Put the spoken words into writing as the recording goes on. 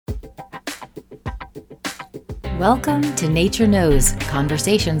Welcome to Nature Knows,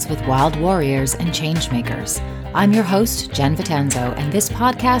 Conversations with Wild Warriors and Changemakers. I'm your host, Jen Vitanzo, and this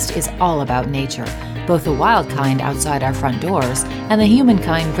podcast is all about nature, both the wild kind outside our front doors and the human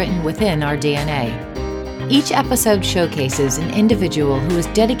kind written within our DNA. Each episode showcases an individual who has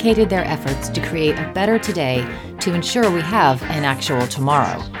dedicated their efforts to create a better today to ensure we have an actual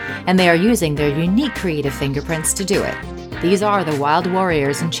tomorrow, and they are using their unique creative fingerprints to do it. These are the wild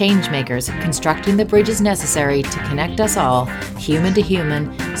warriors and changemakers constructing the bridges necessary to connect us all, human to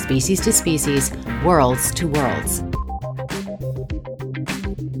human, species to species, worlds to worlds.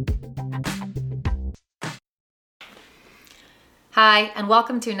 Hi, and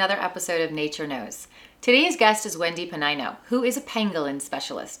welcome to another episode of Nature Knows. Today's guest is Wendy Panaino, who is a pangolin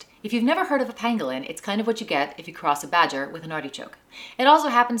specialist. If you've never heard of a pangolin, it's kind of what you get if you cross a badger with an artichoke. It also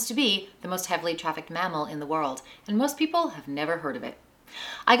happens to be the most heavily trafficked mammal in the world, and most people have never heard of it.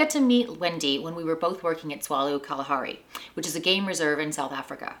 I got to meet Wendy when we were both working at Swallow Kalahari, which is a game reserve in South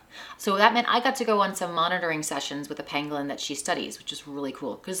Africa. So that meant I got to go on some monitoring sessions with a pangolin that she studies, which is really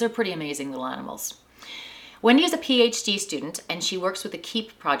cool because they're pretty amazing little animals. Wendy is a PhD student, and she works with the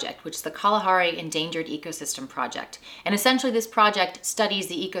KEEP project, which is the Kalahari Endangered Ecosystem Project. And essentially this project studies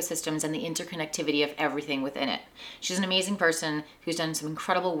the ecosystems and the interconnectivity of everything within it. She's an amazing person who's done some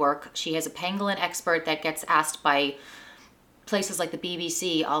incredible work. She has a pangolin expert that gets asked by places like the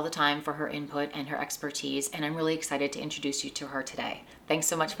BBC all the time for her input and her expertise, and I'm really excited to introduce you to her today. Thanks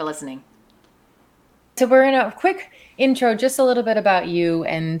so much for listening. So we're in a quick intro, just a little bit about you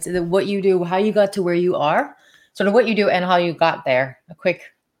and what you do, how you got to where you are, sort of what you do and how you got there. A quick,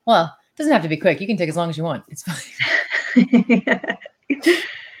 well, it doesn't have to be quick. You can take as long as you want. It's fine. Have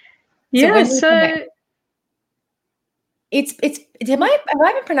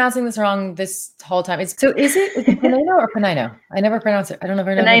I been pronouncing this wrong this whole time? Is it Panaino or Panaino? I never pronounce it. I don't know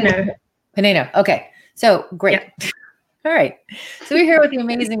if I know. Panaino. Okay. So great. Yeah. All right. So we're here with the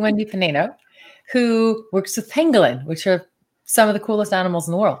amazing Wendy Panaino, who works with pangolin, which are some of the coolest animals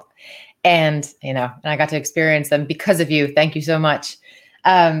in the world. And I got to experience them because of you. Thank you so much.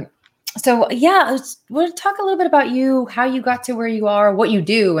 We'll talk a little bit about you, how you got to where you are, what you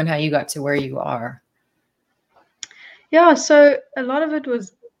do, and how you got to where you are. Yeah, so a lot of it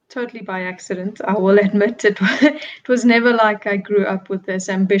was totally by accident. I will admit it was never like I grew up with this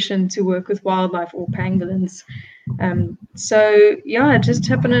ambition to work with wildlife or pangolins. It just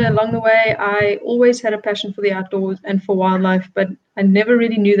happened along the way. I always had a passion for the outdoors and for wildlife, but I never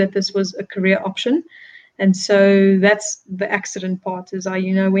really knew that this was a career option. And so that's the accident part is I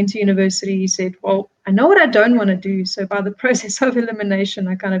went to university, said, well, I know what I don't want to do. So by the process of elimination,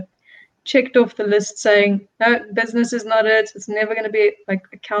 I kind of checked off the list saying, no, business is not it. It's never going to be like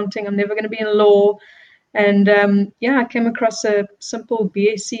accounting. I'm never going to be in law. And I came across a simple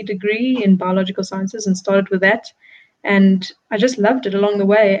BSc degree in biological sciences and started with that. And I just loved it along the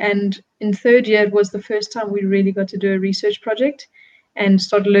way. And in third year, it was the first time we really got to do a research project and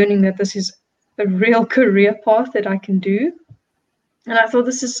started learning that this is a real career path that I can do. And I thought,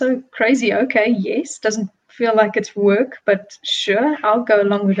 this is so crazy. Okay, yes, doesn't feel like it's work, but sure, I'll go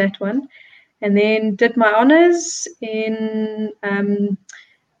along with that one. And then did my honors in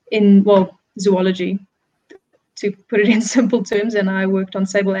zoology, to put it in simple terms, and I worked on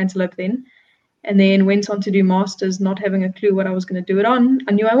sable antelope then, and then went on to do masters, not having a clue what I was going to do it on.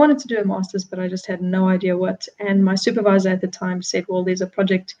 I knew I wanted to do a masters, but I just had no idea what. And my supervisor at the time said, well, there's a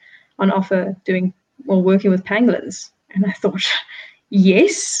project on offer working with pangolins. And I thought,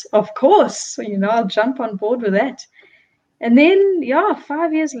 yes, of course, I'll jump on board with that. And then,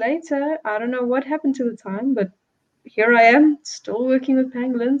 5 years later, I don't know what happened to the time, but here I am, still working with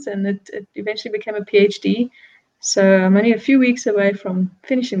pangolins, and it eventually became a PhD. So I'm only a few weeks away from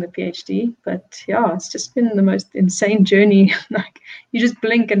finishing the PhD, but it's just been the most insane journey. Like you just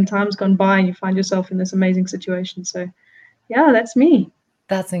blink and time's gone by and you find yourself in this amazing situation. So that's me.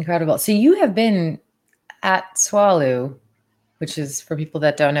 That's incredible. So you have been at Swallow, which is, for people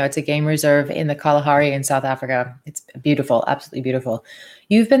that don't know, it's a game reserve in the Kalahari in South Africa. It's beautiful, absolutely beautiful.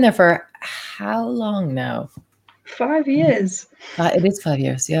 You've been there for how long now? 5 years. It is 5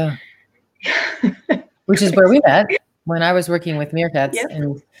 years, yeah. Which is where we met when I was working with meerkats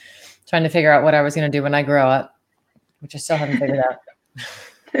and trying to figure out what I was going to do when I grow up, which I still haven't figured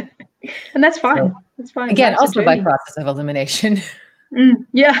out. And that's fine. So, that's fine. Again, that's also by process of elimination.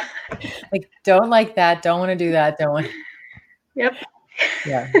 Yeah. Like, don't like that. Don't want to do that. Don't want. Yep.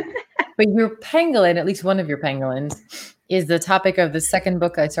 Yeah. But your pangolin, at least one of your pangolins, is the topic of the second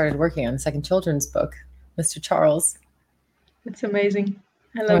book I started working on, the second children's book, Mr. Charles. It's amazing.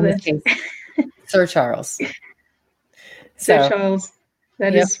 I love it. Sir Charles. Sir Charles.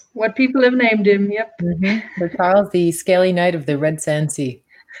 That Yep. is what people have named him. Yep. The Charles, the scaly knight of the Red Sand Sea.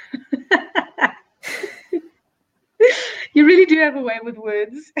 You really do have a way with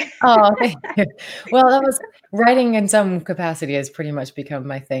words. Oh, thank you. Well, that was writing in some capacity has pretty much become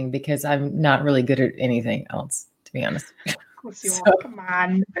my thing because I'm not really good at anything else, to be honest. Of course you So- are. Come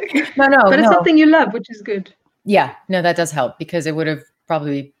on. No, But it's something you love, which is good. Yeah, no, that does help because it would have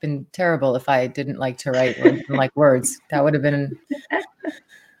probably been terrible if I didn't like to write or didn't like words. That would have been,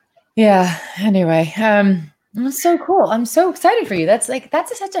 yeah. Anyway, that's so cool. I'm so excited for you. That's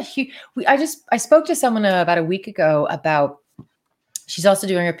such a huge. I spoke to someone about a week ago about. She's also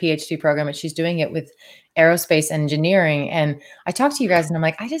doing her PhD program, and she's doing it with aerospace engineering. And I talked to you guys, and I'm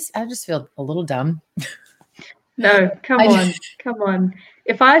like, I just feel a little dumb. No, come on.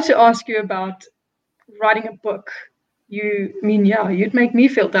 If I had to ask you about writing a book, you'd make me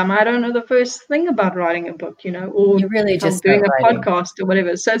feel dumb. I don't know the first thing about writing a book, or You really just doing a start writing. podcast or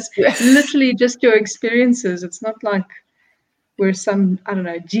whatever. So it's literally just your experiences. It's not like we're some, I don't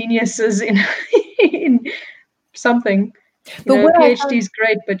know, geniuses in in something. But what I PhD is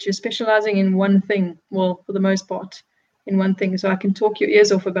great, but you're specializing in one thing. Well, for the most part, in one thing. So I can talk your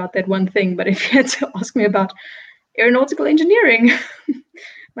ears off about that one thing. But if you had to ask me about aeronautical engineering,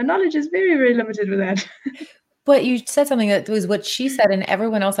 my knowledge is very, very limited with that. But you said something that was what she said, and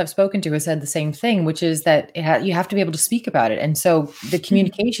everyone else I've spoken to has said the same thing, which is that you have to be able to speak about it. And so the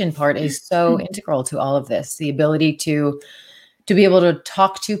communication part is so integral to all of this, the ability to be able to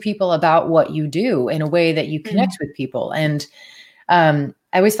talk to people about what you do in a way that you connect with people. And I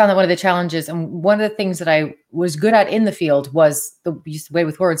always found that one of the challenges, and one of the things that I was good at in the field was the way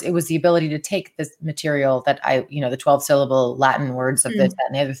with words. It was the ability to take this material that the 12 syllable Latin words of this, that,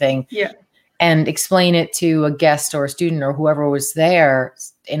 and the other thing. Yeah. And explain it to a guest or a student or whoever was there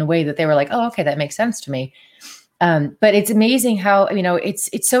in a way that they were like, oh, okay, that makes sense to me. But it's amazing how,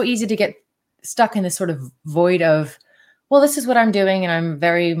 it's so easy to get stuck in this sort of void of, well, this is what I'm doing, and I'm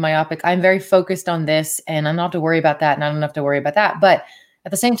very myopic. I'm very focused on this, and I'm not have to worry about that, and I don't have to worry about that. But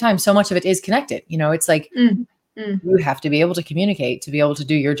at the same time, so much of it is connected. It's like you have to be able to communicate to be able to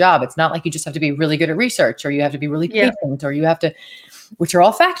do your job. It's not like you just have to be really good at research, or you have to be really patient, or you have to, which are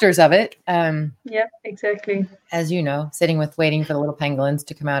all factors of it. Yeah, exactly. As you know, waiting for the little pangolins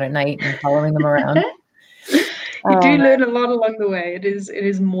to come out at night and following them around. You do learn a lot along the way. It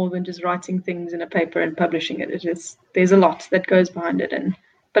is more than just writing things in a paper and publishing it. There's a lot that goes behind it,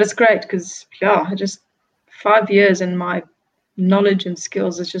 but it's great because 5 years and my knowledge and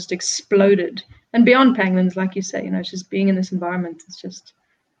skills has just exploded. And beyond pangolins, like you say, just being in this environment is just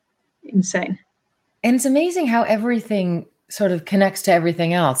insane. And it's amazing how everything sort of connects to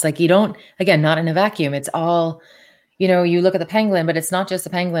everything else. Like you don't, again, not in a vacuum. It's all, you look at the pangolin, but it's not just the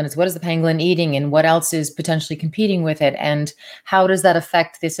pangolin. It's what is the pangolin eating and what else is potentially competing with it? And how does that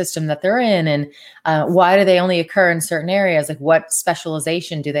affect the system that they're in? And why do they only occur in certain areas? Like what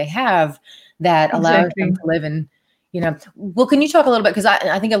specialization do they have that allows them to live in, well, can you talk a little bit? Because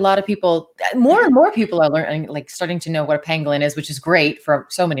I think a lot of people, more and more people are learning, like starting to know what a pangolin is, which is great for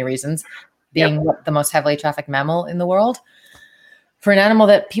so many reasons, being the most heavily trafficked mammal in the world. For an animal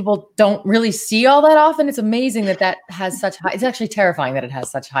that people don't really see all that often, it's amazing that has such high, it's actually terrifying that it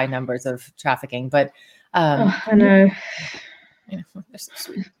has such high numbers of trafficking, but I know. They're so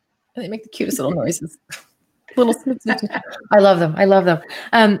sweet. They make the cutest little noises. Little I love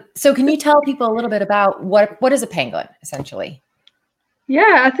them. So can you tell people a little bit about what is a pangolin, essentially?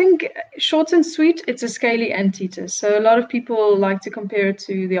 Yeah, I think short and sweet, it's a scaly anteater. So a lot of people like to compare it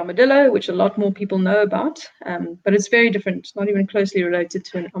to the armadillo, which a lot more people know about, but it's very different. It's not even closely related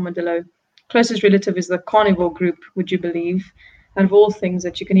to an armadillo. Closest relative is the carnivore group, would you believe? Out of all things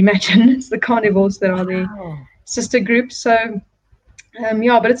that you can imagine, it's the carnivores that are the sister group. So,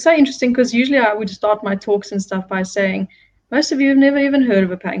 but it's so interesting because usually I would start my talks and stuff by saying, most of you have never even heard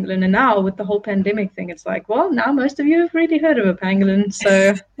of a pangolin. And now with the whole pandemic thing, it's like, well, now most of you have really heard of a pangolin.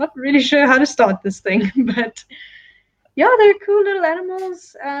 So not really sure how to start this thing. But yeah, they're cool little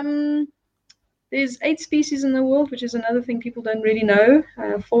animals. There's 8 species in the world, which is another thing people don't really know.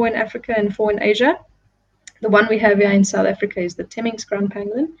 4 in Africa and 4 in Asia. The one we have here in South Africa is the Temminck's ground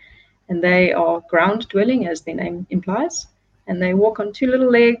pangolin. And they are ground dwelling, as their name implies. And they walk on 2 little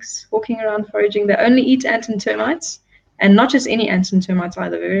legs, walking around foraging. They only eat ants and termites. And not just any ants and termites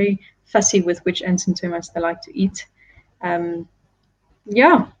either. Very fussy with which ants and termites they like to eat.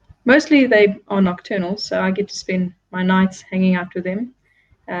 Mostly they are nocturnal, so I get to spend my nights hanging out with them.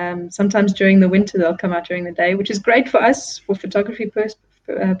 Sometimes during the winter they'll come out during the day, which is great for us for photography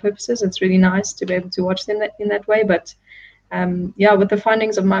purposes. It's really nice to be able to watch them in that way. But with the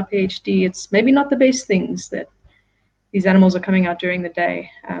findings of my PhD, it's maybe not the best things that these animals are coming out during the day.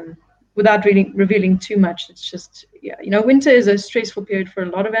 Without really revealing too much, it's just, winter is a stressful period for a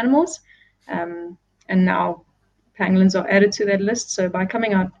lot of animals. And now pangolins are added to that list. So by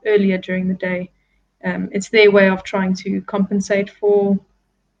coming out earlier during the day, it's their way of trying to compensate for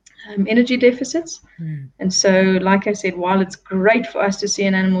energy deficits. And so, like I said, while it's great for us to see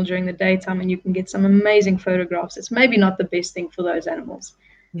an animal during the daytime and you can get some amazing photographs, it's maybe not the best thing for those animals.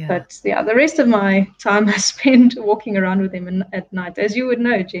 Yeah. But the rest of my time I spend walking around with them at night, as you would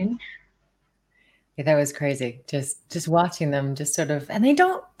know, Jen. Yeah, that was crazy. Just watching them, just sort of, and they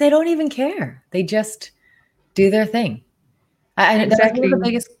don't even care. They just do their thing. Exactly. One of the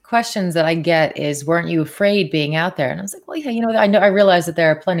biggest questions that I get is, weren't you afraid being out there? And I was like, well, yeah, I realize that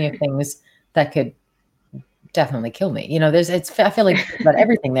there are plenty of things that could definitely kill me. I feel like about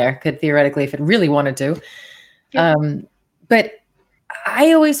everything there could theoretically, if it really wanted to. Yeah. But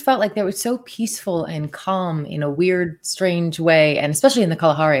I always felt like they were so peaceful and calm in a weird, strange way, and especially in the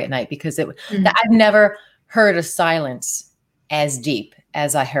Kalahari at night, because I've never heard a silence as deep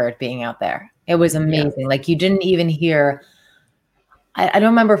as I heard being out there. It was amazing. Yeah. Like, you didn't even hear. I don't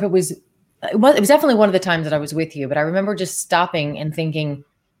remember if it was definitely one of the times that I was with you, but I remember just stopping and thinking,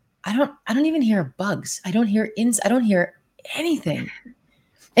 I don't even hear bugs. I don't hear I don't hear anything.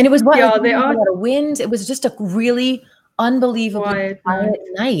 And it was they are a lot of wind. It was just a really unbelievably quiet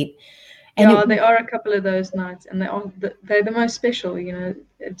night. And there are a couple of those nights, and they're the most special. A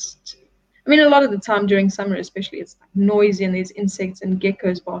lot of the time during summer, especially, it's noisy and there's insects and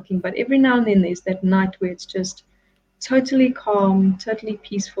geckos barking. But every now and then there's that night where it's just totally calm, totally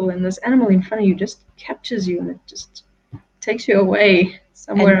peaceful, and this animal in front of you just captures you, and it just takes you away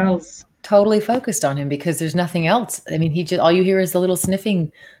somewhere else. Totally focused on him, because there's nothing else. I mean, all you hear is the little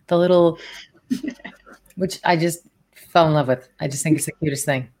sniffing, which I just fell in love with. I just think it's the cutest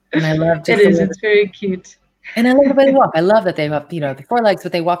thing, and I love it. It's very cute. And I love the way they walk. I love that they have, the 4 legs,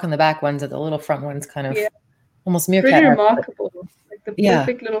 but they walk on the back ones, and the little front ones kind of almost meerkat. Pretty remarkable. Like the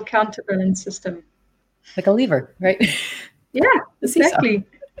perfect little counterbalance system. Like a lever, right? Yeah, exactly.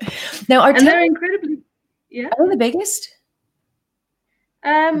 Now, they're incredibly. Yeah. Are they the biggest?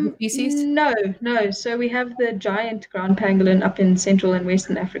 Species? No. So we have the giant ground pangolin up in Central and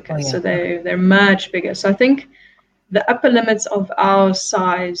Western Africa. So they're much bigger. So I think the upper limits of our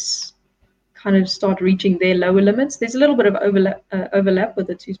size kind of start reaching their lower limits. There's a little bit of overlap with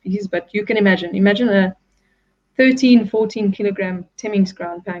the two species, but you can imagine a 13, 14 kilogram Temming's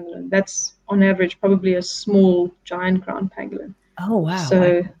ground pangolin. That's on average probably a small giant ground pangolin. Oh wow!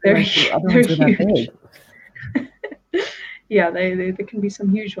 So they're huge. Yeah, there can be some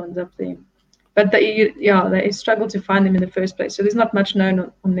huge ones up there, but they struggle to find them in the first place. So there's not much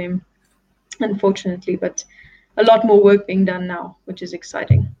known on them, unfortunately. But a lot more work being done now, which is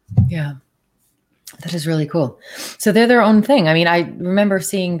exciting. Yeah, that is really cool. So they're their own thing. I mean, I remember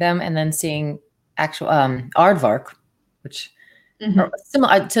seeing them and then seeing actual aardvark, which are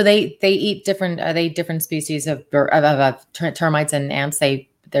similar. So they eat different. Are they different species of termites and ants?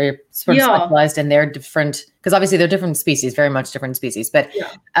 They're sort of specialized in their different, because obviously they're different species, very much different species, but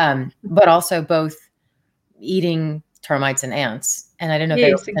also both eating termites and ants. And I don't know if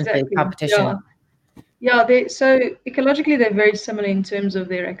they're essentially competition. Yeah, so ecologically they're very similar in terms of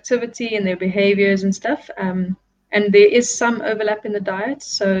their activity and their behaviors and stuff. And there is some overlap in the diet.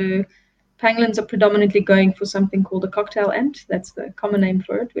 So pangolins are predominantly going for something called a cocktail ant. That's the common name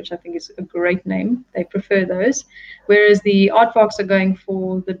for it, which I think is a great name. They prefer those. Whereas the aardvarks are going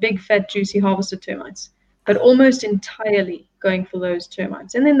for the big, fat, juicy harvester termites, but almost entirely going for those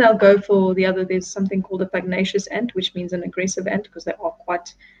termites. And then they'll go for there's something called a pugnacious ant, which means an aggressive ant, because they are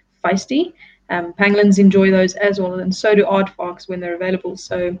quite feisty. Pangolins enjoy those as well, and so do aardvarks when they're available.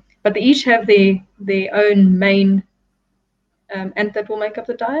 So, but they each have their own main ant that will make up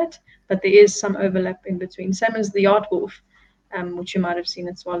the diet, but there is some overlap in between. Same as the aardwolf, which you might have seen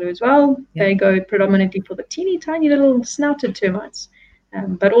at Swallow as well. Yeah. They go predominantly for the teeny tiny little snouted termites,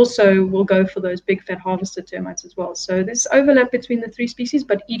 but also will go for those big fat harvester termites as well. So there's overlap between the 3 species,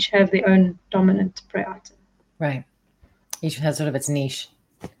 but each have their own dominant prey item. Right. Each has sort of its niche.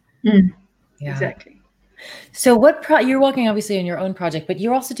 Yeah. Exactly. So you're working obviously on your own project, but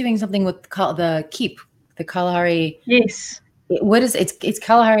you're also doing something with the KEEP, the Kalahari. Yes. What is it's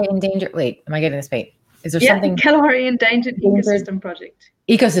Kalahari Endangered? Wait, am I getting this right? Is there something? Kalahari Endangered Ecosystem Project.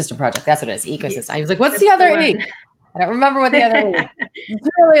 Ecosystem Project. That's what it is. Ecosystem. Yeah. I was like, what's the other E? I don't remember what the other is. It's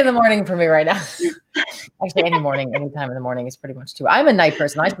early in the morning for me right now. Actually, any time in the morning is pretty much too. I'm a night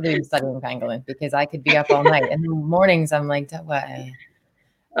person. I should be studying pangolin because I could be up all night. And in the mornings, I'm like, what?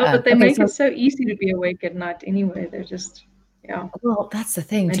 But they make it so easy to be awake at night anyway. They're just Yeah. Well, that's the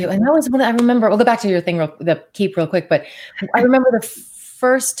thing too. And that was when I remember, we'll go back to your thing, the keep real quick, but I remember the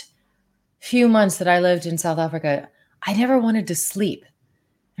first few months that I lived in South Africa, I never wanted to sleep.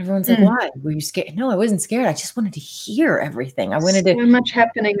 Everyone's like, why? Were you scared? No, I wasn't scared. I just wanted to hear everything. I wanted so much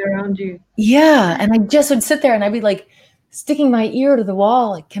happening around you. Yeah. And I just would sit there and I'd be like sticking my ear to the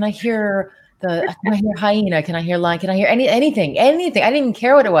wall. Like, can I hear hyena? Can I hear lion? Can I hear anything? I didn't even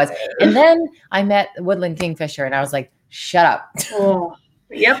care what it was. And then I met the woodland kingfisher and I was like, shut up. Oh,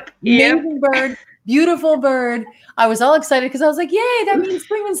 yep. Amazing bird, beautiful bird. I was all excited because I was like, yay, that means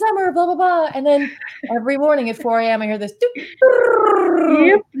spring and summer, blah, blah, blah. And then every morning at 4 a.m. I hear this.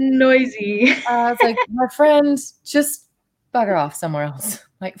 Yep, noisy. I was like, my friend, just bugger off somewhere else.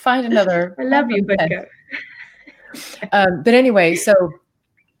 Like, find another. I love you, but go. But anyway, so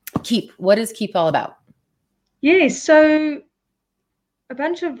Keep. What is Keep all about? Yeah, so a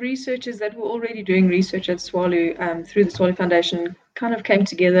bunch of researchers that were already doing research at SWALU through the SWALU Foundation kind of came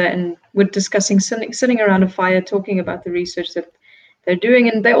together and were discussing, sitting around a fire, talking about the research that they're doing.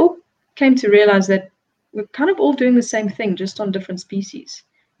 And they all came to realize that we're kind of all doing the same thing, just on different species.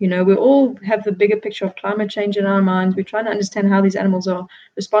 You know, we all have the bigger picture of climate change in our minds. We're trying to understand how these animals are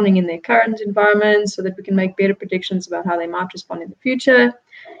responding in their current environment so that we can make better predictions about how they might respond in the future.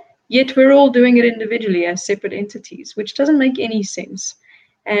 Yet we're all doing it individually as separate entities, which doesn't make any sense.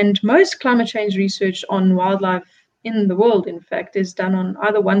 And most climate change research on wildlife in the world, in fact, is done on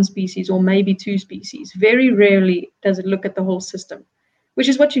either one species or maybe two species. Very rarely does it look at the whole system, which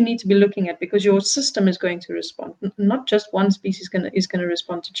is what you need to be looking at, because your system is going to respond. Not just one species is going to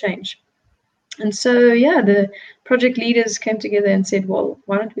respond to change. And so, yeah, the project leaders came together and said, well,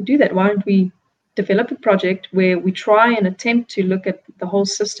 why don't we do that? Why don't we develop a project where we try and attempt to look at the whole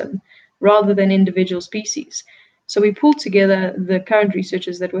system rather than individual species? So we pulled together the current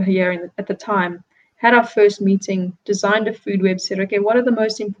researchers that were here at the time, had our first meeting, designed a food web, said, okay, what are the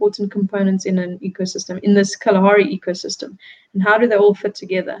most important components in an ecosystem, in this Kalahari ecosystem, and how do they all fit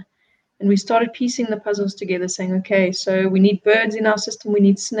together? And we started piecing the puzzles together, saying, okay, so we need birds in our system, we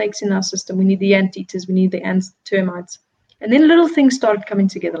need snakes in our system, we need the anteaters, we need the ants, termites. And then little things started coming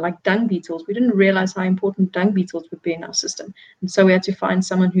together, like dung beetles. We didn't realize how important dung beetles would be in our system. And so we had to find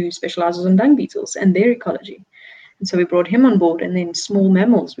someone who specializes on dung beetles and their ecology. And so we brought him on board. And then small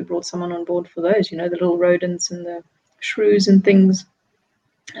mammals, we brought someone on board for those, you know, the little rodents and the shrews and things.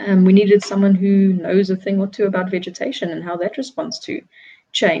 We needed someone who knows a thing or two about vegetation and how that responds to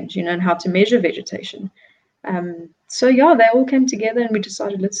change, you know, and how to measure vegetation. So yeah, they all came together and we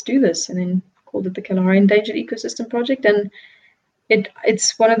decided, let's do this, and then called it the Kalahari Endangered Ecosystem Project. And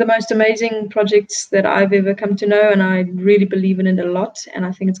it's one of the most amazing projects that I've ever come to know, and I really believe in it a lot, and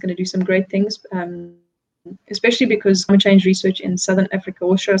I think it's going to do some great things, especially because climate change research in Southern Africa,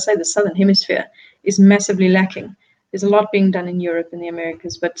 or should I say the Southern Hemisphere, is massively lacking. There's a lot being done in Europe and the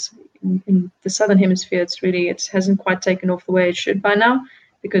Americas, but in the Southern Hemisphere, it hasn't quite taken off the way it should by now,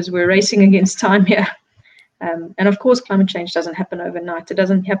 because we're racing against time here. And of course, climate change doesn't happen overnight. It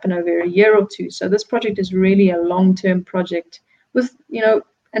doesn't happen over a year or two. So this project is really a long-term project with, you know,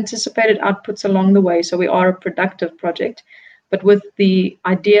 anticipated outputs along the way. So we are a productive project, but with the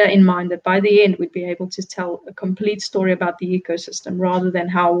idea in mind that by the end, we'd be able to tell a complete story about the ecosystem rather than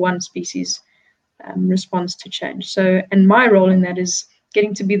how one species responds to change. So, and my role in that is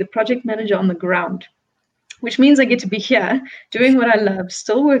getting to be the project manager on the ground, which means I get to be here doing what I love,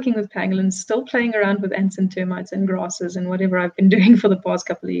 still working with pangolins, still playing around with ants and termites and grasses and whatever I've been doing for the past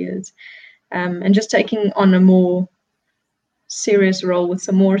couple of years, and just taking on a more serious role with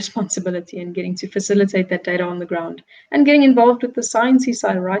some more responsibility and getting to facilitate that data on the ground and getting involved with the sciencey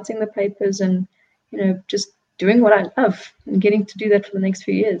side, writing the papers and, you know, just doing what I love and getting to do that for the next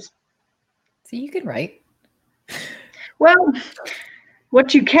few years. So you can write. Well,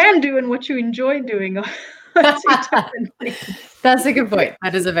 what you can do and what you enjoy doing are That's a good point.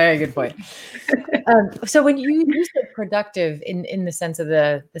 That is a very good point. So when you said productive in the sense of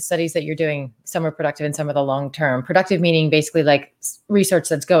the studies that you're doing, some are productive and some are the long-term. Productive meaning basically like research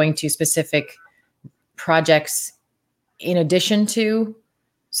that's going to specific projects in addition to,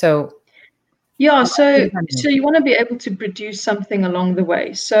 so. Yeah, so you want to be able to produce something along the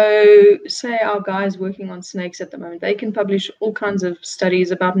way. So say our guys working on snakes at the moment, they can publish all kinds of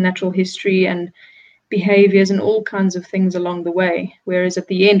studies about natural history and behaviors and all kinds of things along the way. Whereas at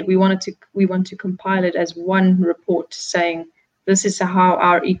the end, we want to compile it as one report saying, this is how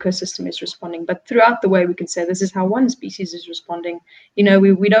our ecosystem is responding. But throughout the way, we can say, this is how one species is responding. You know,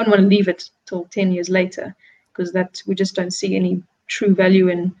 we don't want to leave it till 10 years later, because we just don't see any true value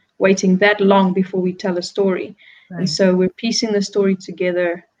in waiting that long before we tell a story. Right. And so we're piecing the story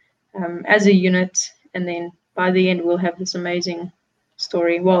together as a unit, and then by the end we'll have this amazing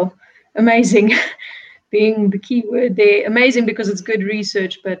story. Well, amazing being the key word there. Amazing because it's good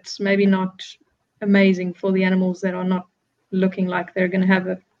research, but maybe not amazing for the animals that are not looking like they're going to have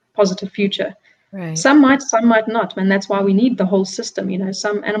a positive future. Right. Some might not, and that's why we need the whole system. You know,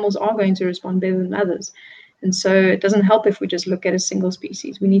 some animals are going to respond better than others, and so it doesn't help if we just look at a single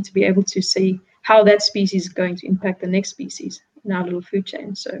species. We need to be able to see how that species is going to impact the next species in our little food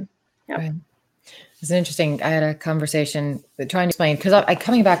chain. So, yeah. Right. It's interesting. I had a conversation trying to explain, because I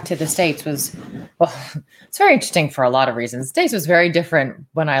coming back to the States was, well, it's very interesting for a lot of reasons. The States was very different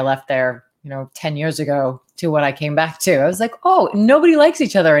when I left there, 10 years ago to what I came back to. I was like, oh, nobody likes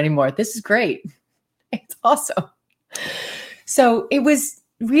each other anymore. This is great. It's awesome. So it was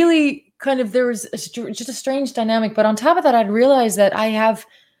really kind of, there was just a strange dynamic. But on top of that, I'd realized that I have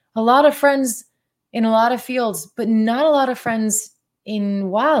a lot of friends in a lot of fields, but not a lot of friends in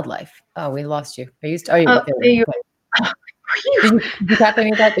wildlife. Oh, we lost you. Are you? Did you tap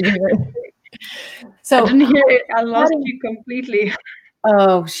any of that? So I didn't hear it. I lost you completely.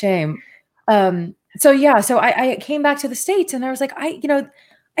 Oh, shame. So I came back to the States and I was like, I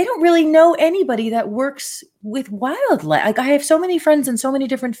don't really know anybody that works with wildlife. Like I have so many friends in so many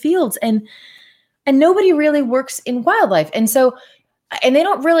different fields and nobody really works in wildlife. And so, and they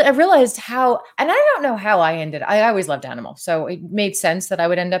don't really, I realized how, and I don't know how I always loved animals. So it made sense that I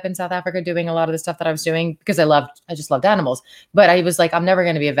would end up in South Africa doing a lot of the stuff that I was doing because I just loved animals. But I was like, I'm never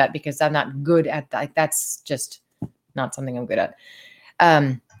going to be a vet because I'm not good at that. That's just not something I'm good at.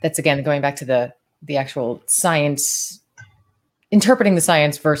 That's again, going back to the actual science, interpreting the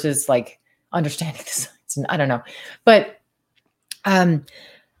science versus like understanding the science. And I don't know, but,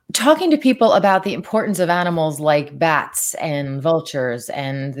 talking to people about the importance of animals like bats and vultures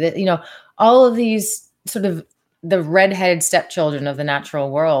and all of these sort of the redheaded stepchildren of the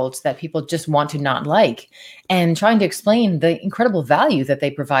natural world that people just want to not like, and trying to explain the incredible value that they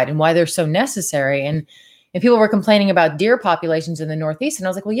provide and why they're so necessary. And people were complaining about deer populations in the Northeast. And I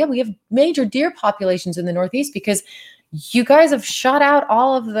was like, well, yeah, we have major deer populations in the Northeast because you guys have shot out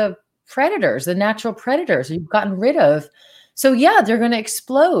all of the predators, the natural predators you've gotten rid of. So yeah, they're going to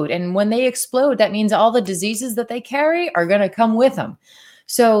explode. And when they explode, that means all the diseases that they carry are going to come with them.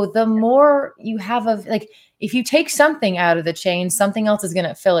 So the more you have of if you take something out of the chain, something else is going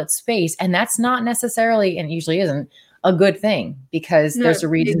to fill its space. And that's not necessarily, and usually isn't, a good thing because there's a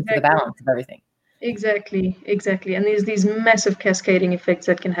reason for the balance of everything. Exactly. And there's these massive cascading effects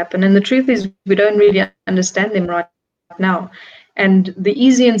that can happen. And the truth is we don't really understand them right now. And the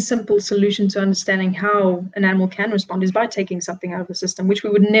easy and simple solution to understanding how an animal can respond is by taking something out of the system, which we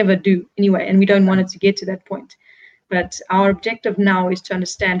would never do anyway. And we don't want it to get to that point. But our objective now is to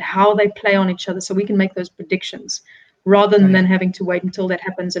understand how they play on each other so we can make those predictions rather than having to wait until that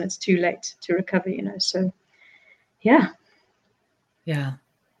happens and it's too late to recover, So, yeah. Yeah.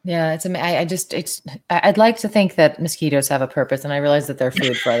 Yeah. I'd like to think that mosquitoes have a purpose, and I realize that they're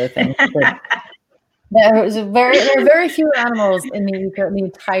food for other things. There are very few animals in the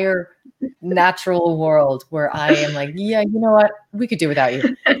entire natural world where I am like, yeah, you know what? We could do without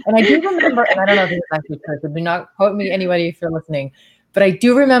you. And I do remember, and I don't know if this is actually true, so do not quote me, anybody, if you're listening, but I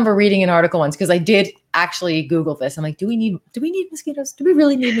do remember reading an article once, because I did actually Google this. I'm like, do we need mosquitoes? Do we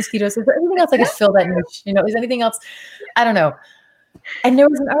really need mosquitoes? Is there anything else I could fill that niche? Is anything else? I don't know. And there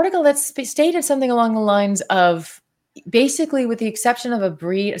was an article that stated something along the lines of, basically, with the exception of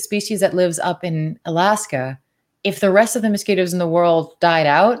a species that lives up in Alaska, if the rest of the mosquitoes in the world died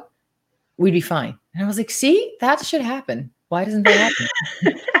out, we'd be fine. And I was like, see, that should happen. Why doesn't that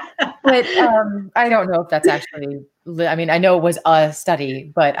happen? But I don't know if that's actually, I know it was a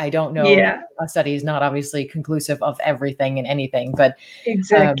study, but I don't know. Yeah. A study is not obviously conclusive of everything and anything, but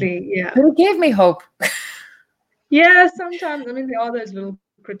exactly. Yeah. But it gave me hope. Yeah, sometimes, there are those little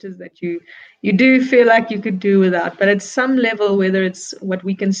critters that you do feel like you could do without, but at some level, whether it's what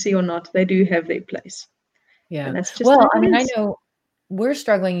we can see or not, they do have their place. Yeah. And that's just I know we're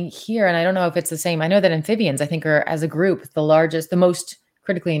struggling here, and I don't know if it's the same. I know that amphibians, I think, are, as a group, the most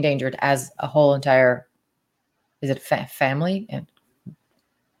critically endangered as a whole entire, is it family and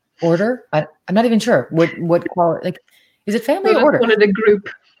order? I'm not even sure what quality, is it family or order? Call it a group.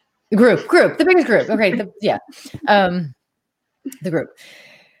 Group, the biggest group. Okay. The group.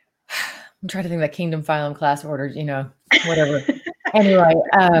 I'm trying to think of that kingdom, phylum, class, order, whatever. Anyway,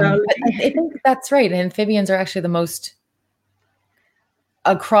 I think that's right. Amphibians are actually the most,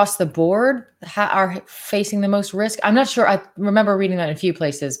 across the board, are facing the most risk. I'm not sure. I remember reading that in a few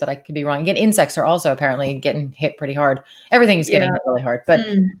places, but I could be wrong. Again, insects are also apparently getting hit pretty hard. Everything is getting hit really hard, but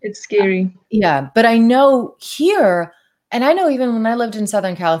it's scary. But I know here, And I know even when I lived in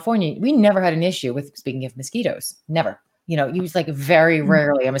Southern California, we never had an issue with, speaking of mosquitoes, never. You know, you was like very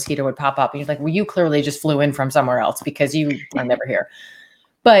rarely a mosquito would pop up. And you're like, well, you clearly just flew in from somewhere else because you are never here.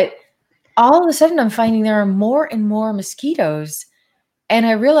 But all of a sudden, I'm finding there are more and more mosquitoes. And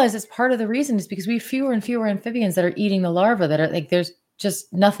I realize it's part of the reason is because we have fewer and fewer amphibians that are eating the larvae that are like, there's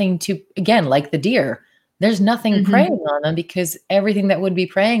just nothing to, again, like the deer, there's nothing preying on them because everything that would be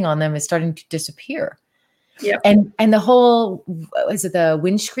preying on them is starting to disappear. Yeah. And the whole, is it the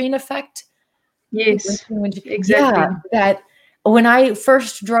windscreen effect? Yes, exactly. Yeah, that when I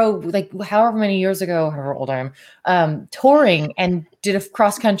first drove, like however many years ago, however old I am, touring and did a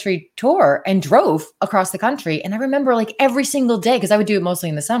cross country tour and drove across the country. And I remember like every single day, because I would do it mostly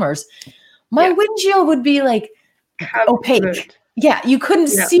in the summers, my windshield would be like opaque. Yeah, you couldn't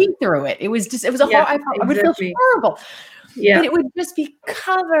see through it. It was just, it was a I would feel horrible. Yeah. But it would just be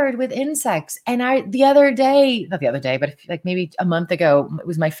covered with insects. And the other day, not the other day, but like maybe a month ago, it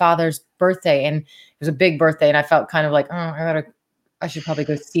was my father's birthday and it was a big birthday. And I felt kind of like, oh, I should probably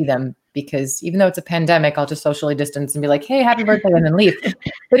go see them because even though it's a pandemic, I'll just socially distance and be like, hey, happy birthday and then leave.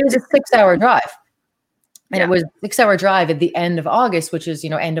 But it was a 6-hour drive. And it was a 6-hour drive at the end of August, which is,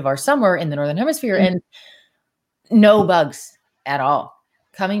 end of our summer in the Northern Hemisphere, and no bugs at all.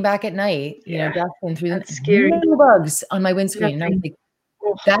 Coming back at night, dusting through them, scary. No bugs on my windscreen. And I was like,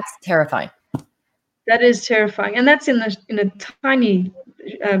 that's terrifying. That is terrifying. And that's in a tiny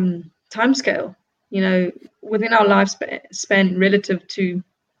time scale, within our lifespan relative to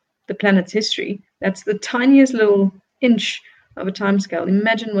the planet's history. That's the tiniest little inch of a time scale.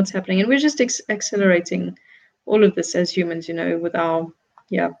 Imagine what's happening. And we're just accelerating all of this as humans, with our,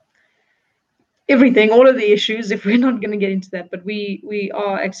 everything, all of the issues, if we're not going to get into that, but we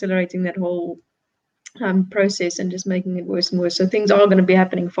are accelerating that whole process and just making it worse and worse. So things are going to be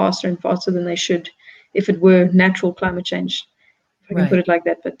happening faster and faster than they should if it were natural climate change, if I can put it like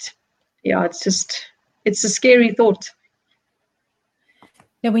that. But it's a scary thought.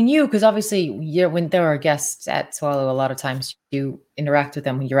 Now, because obviously when there are guests at Swallow, a lot of times you interact with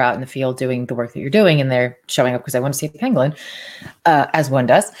them when you're out in the field doing the work that you're doing, and they're showing up because I want to see a pangolin, as one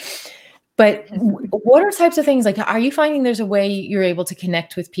does. But what are types of things, like, are you finding there's a way you're able to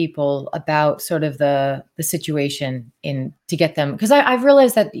connect with people about sort of the situation to get them? Because I've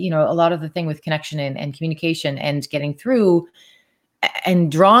realized that, a lot of the thing with connection and communication and getting through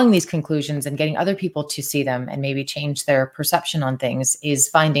and drawing these conclusions and getting other people to see them and maybe change their perception on things is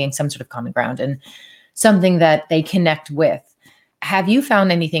finding some sort of common ground and something that they connect with. Have you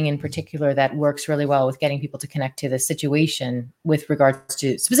found anything in particular that works really well with getting people to connect to the situation with regards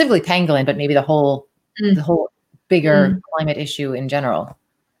to specifically pangolin, but maybe the whole bigger climate issue in general?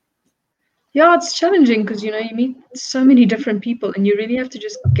 Yeah, it's challenging because, you meet so many different people and you really have to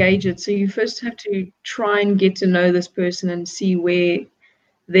just gauge it. So you first have to try and get to know this person and see where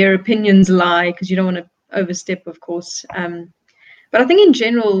their opinions lie, because you don't want to overstep, of course. But I think in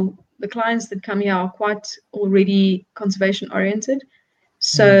general, the clients that come here are quite already conservation oriented.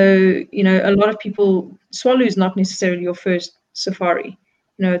 So, a lot of people, Swallow is not necessarily your first safari.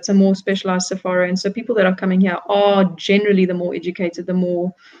 It's a more specialized safari. And so people that are coming here are generally the more educated, the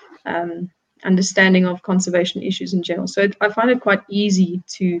more understanding of conservation issues in general. So I find it quite easy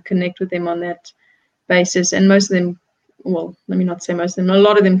to connect with them on that basis. And most of them, well, let me not say most of them, a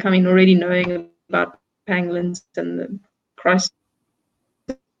lot of them come in already knowing about pangolins and the crisis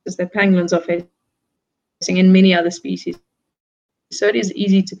that pangolins are facing and many other species. So it is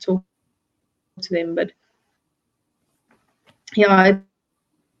easy to talk to them, but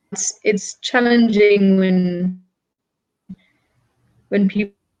it's challenging when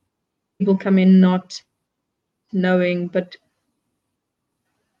people come in not knowing, but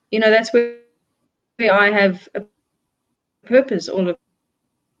that's where I have a purpose. All of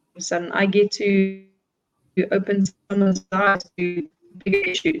a sudden I get to open someone's eyes to bigger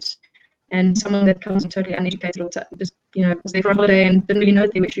issues, and someone that comes totally uneducated or just was there for a holiday and didn't really know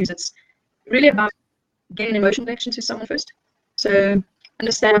there were issues. It's really about getting an emotional connection to someone first. So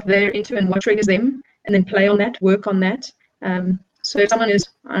understand what they're into and what triggers them, and then play on that, work on that. So if someone is,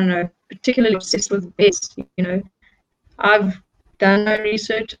 I don't know, particularly obsessed with bears, I've done my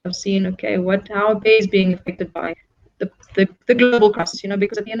research. I've seen, how are bears being affected by the global crisis,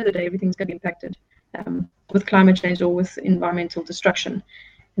 because at the end of the day, everything's going to be impacted with climate change or with environmental destruction.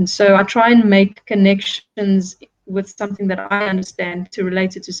 And so I try and make connections with something that I understand to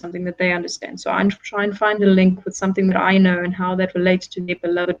relate it to something that they understand. So I try and find a link with something that I know and how that relates to their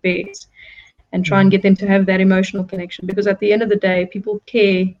beloved bears, and try and get them to have that emotional connection, because at the end of the day, people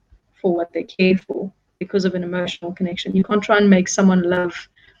care for what they care for because of an emotional connection. You can't try and make someone love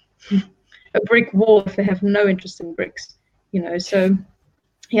a brick wall if they have no interest in bricks. So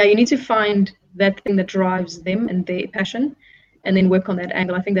yeah, you need to find that thing that drives them and their passion, and then work on that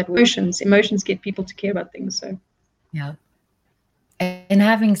angle. I think that emotions get people to care about things. So yeah. And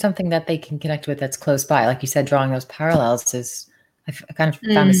having something that they can connect with that's close by, like you said, drawing those parallels is, I kind of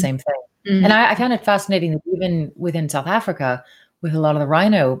found the same thing. And I found it fascinating that even within South Africa, with a lot of the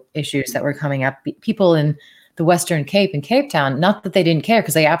rhino issues that were coming up, people in the Western Cape and Cape Town, not that they didn't care,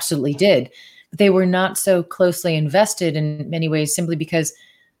 because they absolutely did, but they were not so closely invested in many ways simply because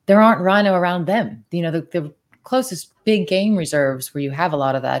there aren't rhino around them. The closest big game reserves where you have a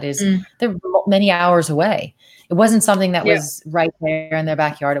lot of that is they're many hours away. It wasn't something that was right there in their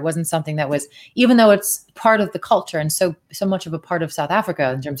backyard. It wasn't something that was, even though it's part of the culture and so much of a part of South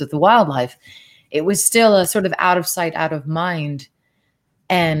Africa in terms of the wildlife, it was still a sort of out of sight, out of mind.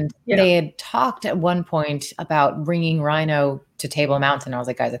 And they had talked at one point about bringing rhino to Table Mountain. I was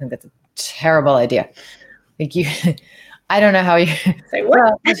like, guys, I think that's a terrible idea. Like I don't know how you say what.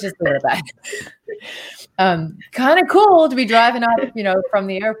 Well, let's just leave it at that. Kind of cool to be driving up, from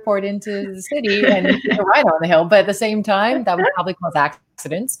the airport into the city and a rhino on the hill, but at the same time, that would probably cause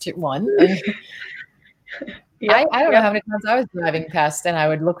accidents. And I don't know how many times I was driving past and I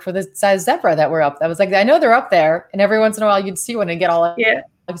would look for the size zebra that were up. I was like, I know they're up there, and every once in a while you'd see one and get all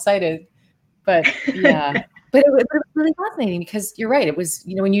excited. But yeah, but it was really fascinating because you're right. It was,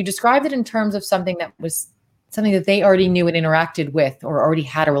 when you described it in terms of something that they already knew and interacted with or already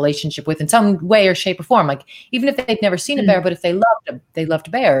had a relationship with in some way or shape or form. Like even if they'd never seen a bear, but if they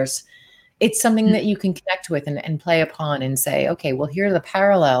loved bears, it's something that you can connect with and play upon and say, okay, well, here are the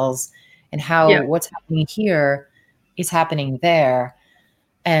parallels and how what's happening here is happening there.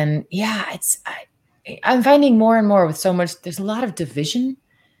 And I'm finding more and more with so much, there's a lot of division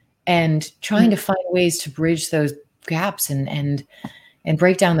and trying to find ways to bridge those gaps and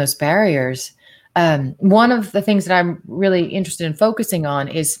break down those barriers. One of the things that I'm really interested in focusing on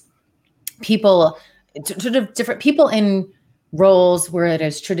is people, sort of different people in roles where it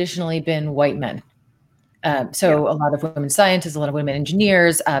has traditionally been white men. So a lot of women scientists, a lot of women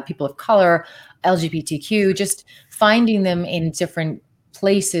engineers, people of color, LGBTQ, just finding them in different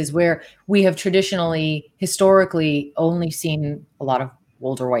places where we have historically only seen a lot of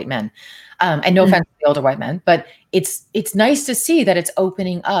older white men. And no offense to the older white men, but it's nice to see that it's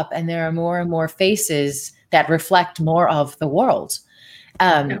opening up and there are more and more faces that reflect more of the world.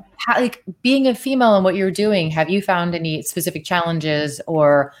 Like being a female and what you're doing, have you found any specific challenges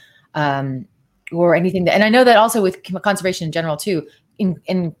or anything and I know that also with conservation in general too,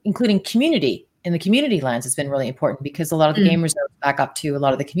 including community. In the community lands, it's been really important because a lot of the game reserves back up to a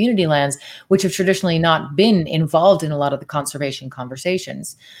lot of the community lands, which have traditionally not been involved in a lot of the conservation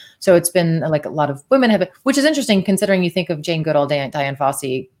conversations. So it's been like a lot of women which is interesting considering you think of Jane Goodall, Diane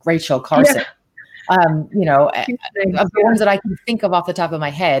Fossey, Rachel Carson, of the ones that I can think of off the top of my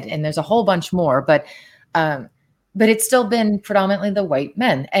head. And there's a whole bunch more, but it's still been predominantly the white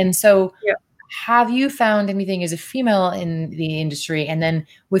men. And so have you found anything as a female in the industry? And then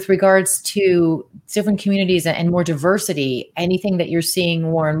with regards to different communities and more diversity, anything that you're seeing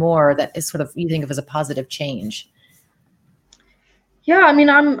more and more that is sort of you think of as a positive change? Yeah, I mean,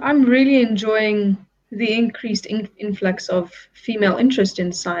 I'm really enjoying the increased influx of female interest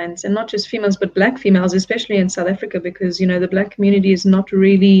in science, and not just females, but Black females, especially in South Africa, because, the Black community is not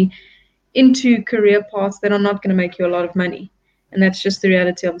really into career paths that are not going to make you a lot of money. And that's just the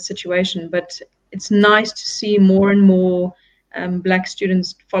reality of the situation. But it's nice to see more and more Black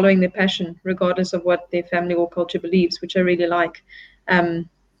students following their passion, regardless of what their family or culture believes, which I really like. And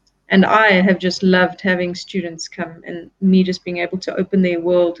I have just loved having students come and me just being able to open their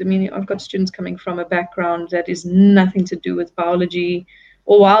world. I mean, I've got students coming from a background that is nothing to do with biology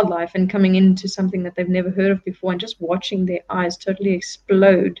or wildlife and coming into something that they've never heard of before and just watching their eyes totally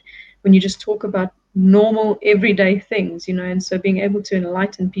explode when you just talk about normal everyday things, and so being able to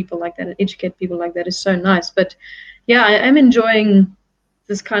enlighten people like that and educate people like that is so nice. But yeah, I am enjoying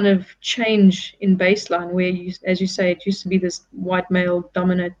this kind of change in baseline where as you say, it used to be this white male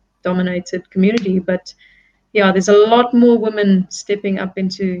dominated community, but yeah, there's a lot more women stepping up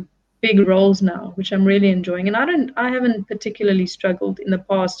into big roles now, which I'm really enjoying. And I haven't particularly struggled in the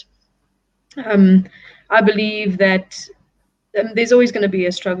past. I believe that there's always going to be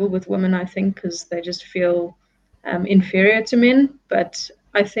a struggle with women, I think, because they just feel inferior to men. But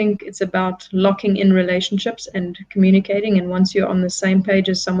I think it's about locking in relationships and communicating. And once you're on the same page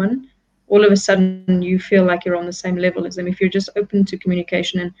as someone, all of a sudden you feel like you're on the same level as them. If you're just open to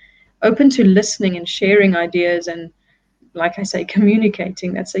communication and open to listening and sharing ideas and, like I say,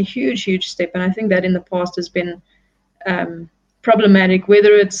 communicating, that's a huge, huge step. And I think that in the past has been problematic,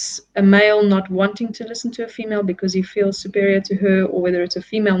 whether it's a male not wanting to listen to a female because he feels superior to her, or whether it's a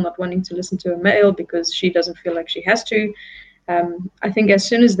female not wanting to listen to a male because she doesn't feel like she has to. I think as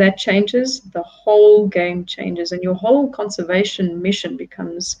soon as that changes, the whole game changes, and your whole conservation mission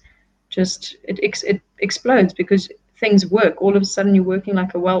becomes just it explodes, because things work. All of a sudden, you're working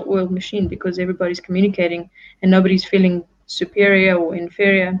like a well-oiled machine because everybody's communicating and nobody's feeling superior or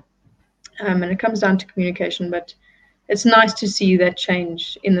inferior. And it comes down to communication, but it's nice to see that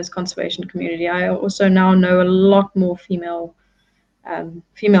change in this conservation community. I also now know a lot more females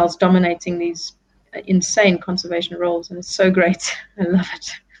dominating these insane conservation roles, and it's so great. I love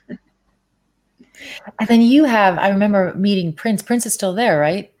it. And then I remember meeting Prince. Prince is still there,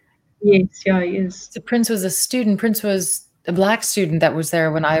 right? Yes, yeah, he is. So Prince was a student. Prince was a Black student that was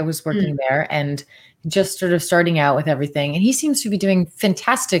there when I was working there, and just sort of starting out with everything. And he seems to be doing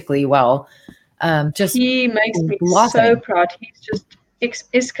fantastically well. He makes me so proud. He's just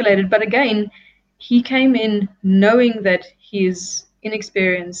escalated. But again, he came in knowing that he is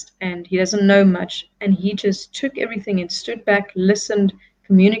inexperienced and he doesn't know much, and he just took everything and stood back, listened,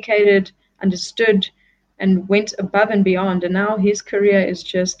 communicated, understood, and went above and beyond. And now his career is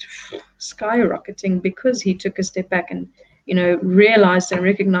just skyrocketing because he took a step back and realized and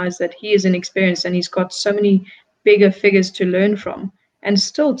recognized that he is inexperienced, and he's got so many bigger figures to learn from. And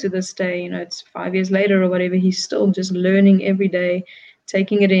still to this day, it's 5 years later or whatever, he's still just learning every day,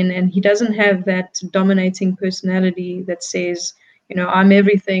 taking it in. And he doesn't have that dominating personality that says, I'm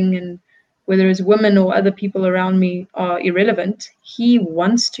everything, and whether it's women or other people around me are irrelevant. He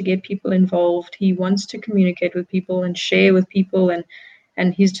wants to get people involved. He wants to communicate with people and share with people.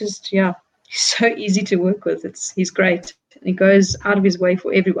 And he's just, he's so easy to work with. He's great. And he goes out of his way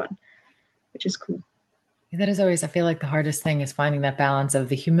for everyone, which is cool. That is always, I feel like the hardest thing is finding that balance of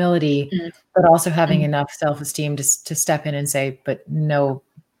the humility, but also having enough self-esteem to step in and say, but no,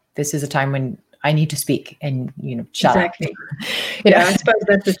 this is a time when I need to speak, and, shut up. Yeah, I suppose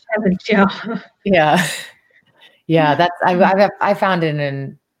that's a challenge. Yeah. I found it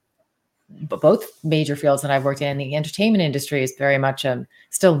in both major fields that I've worked in. The entertainment industry is very much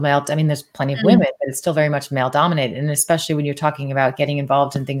still male. I mean, there's plenty of women, but it's still very much male dominated. And especially when you're talking about getting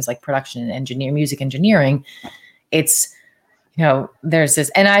involved in things like production and music engineering, it's, there's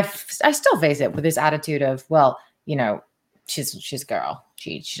this, and I still face it with this attitude of, well, she's a girl.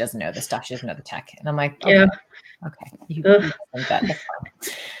 She doesn't know the stuff. She doesn't know the tech. And I'm like, okay. You think that. That's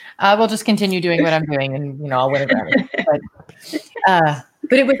fine. We'll just continue doing what I'm doing, and, I'll win it.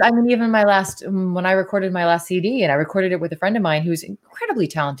 But it was, even when I recorded my last CD, and I recorded it with a friend of mine who's an incredibly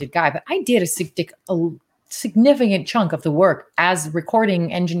talented guy, but I did a significant chunk of the work as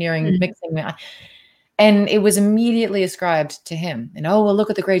recording, engineering, mixing. And it was immediately ascribed to him. And, oh, well,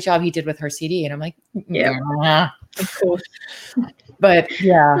 look at the great job he did with her CD. And I'm like, of course. But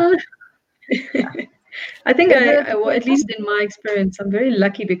yeah. I think at least in my experience, I'm very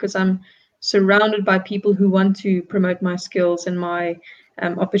lucky because I'm surrounded by people who want to promote my skills and my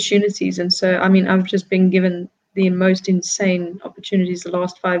opportunities. And so, I've just been given the most insane opportunities the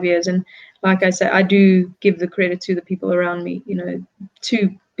last 5 years. And like I say, I do give the credit to the people around me,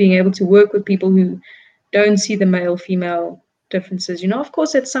 to being able to work with people who don't see the male-female differences. Of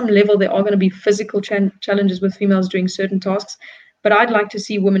course, at some level, there are going to be physical challenges with females doing certain tasks, but I'd like to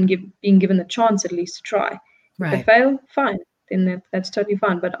see women being given the chance at least to try. Right. If they fail, fine. Then that's totally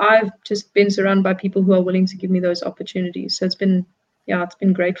fine. But I've just been surrounded by people who are willing to give me those opportunities. So it's been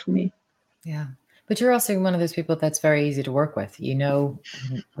great for me. Yeah. But you're also one of those people that's very easy to work with,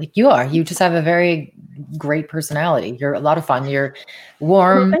 like you are. You just have a very great personality. You're a lot of fun. You're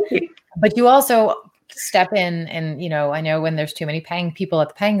warm. Well, thank you. But you also step in and, I know when there's too many people at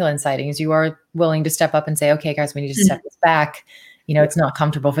the pangolin sightings, you are willing to step up and say, okay, guys, we need to step this back. It's not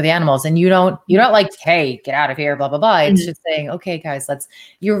comfortable for the animals. And you don't like, hey, get out of here, blah, blah, blah. It's just saying, okay, guys,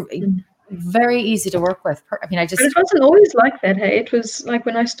 you're very easy to work with. But it wasn't always like that. Hey, it was like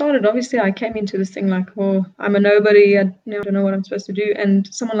when I started, obviously I came into this thing like, oh, I'm a nobody. I don't know what I'm supposed to do.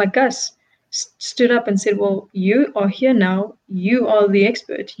 And someone like Gus stood up and said, well, you are here now. You are the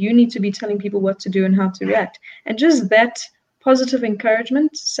expert. You need to be telling people what to do and how to react. And just that positive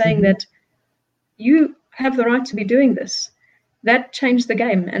encouragement, saying that you have the right to be doing this, that changed the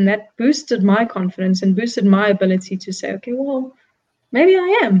game. And that boosted my confidence and boosted my ability to say, okay, well, maybe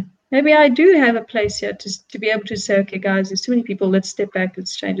I am. Maybe I do have a place here to be able to say, okay, guys, there's too many people. Let's step back.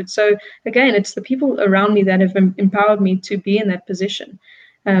 Let's change it. So again, it's the people around me that have empowered me to be in that position.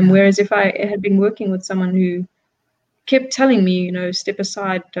 Whereas if I had been working with someone who kept telling me, step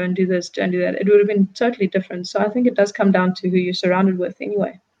aside, don't do this, don't do that, it would have been totally different. So I think it does come down to who you're surrounded with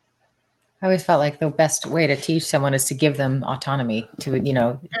anyway. I always felt like the best way to teach someone is to give them autonomy, to, give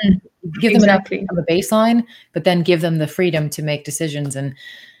them Exactly. enough of a baseline, but then give them the freedom to make decisions, and,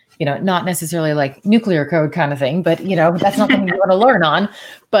 not necessarily like nuclear code kind of thing, but, that's not something you want to learn on.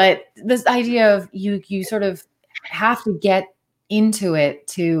 But this idea of you sort of have to get into it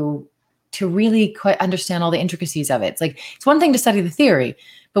to really quite understand all the intricacies of it. It's like, it's one thing to study the theory,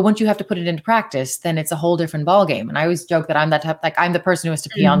 but once you have to put it into practice, then it's a whole different ballgame. And I always joke that I'm that type, like I'm the person who has to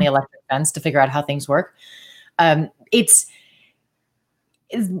pee on the electric fence to figure out how things work. It's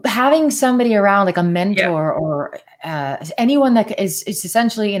having somebody around, like a mentor or anyone that is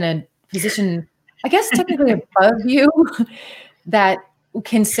essentially in a position, I guess, technically above you, that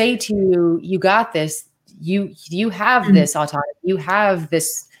can say to you, you got this, you have this autonomy, you have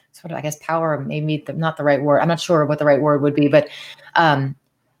this sort of, I guess, power, maybe not the right word. I'm not sure what the right word would be, but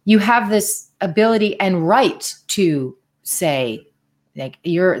you have this ability and right to say, like,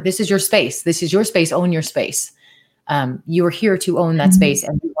 this is your space. This is your space. Own your space. You are here to own that space,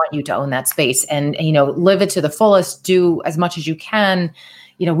 and we want you to own that space, and live it to the fullest. Do as much as you can.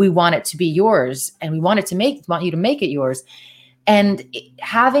 We want it to be yours, and we want you to make it yours. And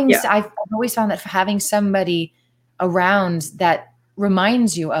I've always found that having somebody around that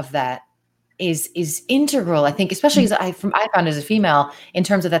reminds you of that is integral. I think, especially as I found as a female, in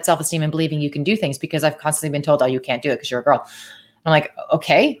terms of that self-esteem and believing you can do things, because I've constantly been told, oh, you can't do it because you're a girl. I'm like,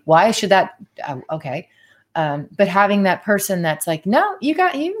 okay, why should that? Okay. But having that person that's like, no, you're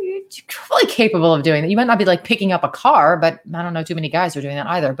fully capable of doing that. You might not be like picking up a car, but I don't know too many guys are doing that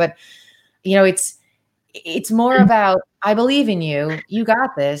either. But it's more about, I believe in you. You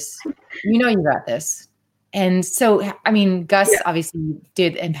got this. You got this. And so, I mean, Gus obviously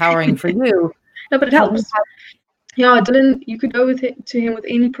did empowering for you. No, but it helps. Yeah, Dylan, you could go to him with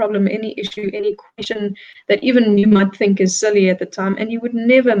any problem, any issue, any question that even you might think is silly at the time, and he would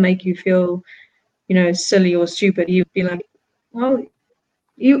never make you feel, silly or stupid. He'd be like, well,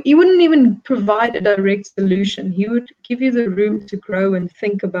 he wouldn't even provide a direct solution. He would give you the room to grow and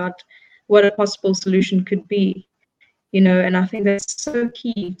think about what a possible solution could be. And I think that's so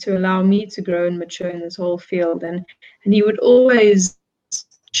key to allow me to grow and mature in this whole field. And he would always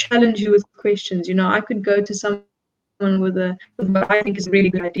challenge you with questions. I could go to someone with what I think is a really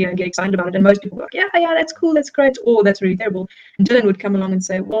good idea and get excited about it, and most people are like, yeah, that's cool, that's great, or that's really terrible. And Dylan would come along and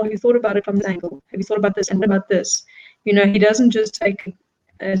say, well, have you thought about it from this angle? Have you thought about this? And what about this? He doesn't just take it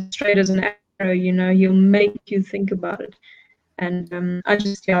as straight as an arrow. He'll make you think about it. And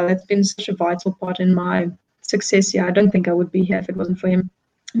that's been such a vital part in my success. I don't think I would be here if it wasn't for him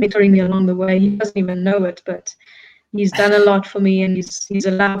mentoring me along the way. He doesn't even know it, but he's done a lot for me, and he's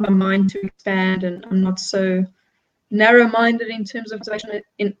allowed my mind to expand, and I'm not so narrow-minded in terms of motivation.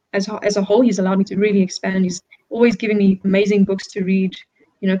 As a whole, he's allowed me to really expand. He's always giving me amazing books to read,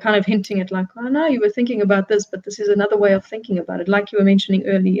 kind of hinting at like, oh no, you were thinking about this, but this is another way of thinking about it. Like you were mentioning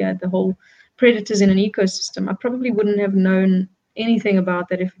earlier, the whole predators in an ecosystem. I probably wouldn't have known anything about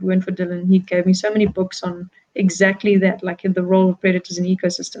that if it weren't for Dylan. He gave me so many books on exactly that, like the role of predators in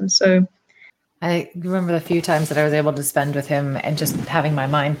ecosystems. So I remember the few times that I was able to spend with him and just having my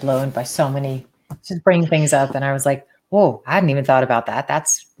mind blown by so many, just bring things up. And I was like, whoa, I hadn't even thought about that.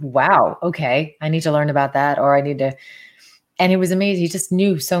 That's wow. Okay. I need to learn about that, or I need to. And it was amazing. He just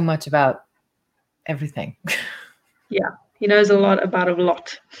knew so much about everything. Yeah. He knows a lot about a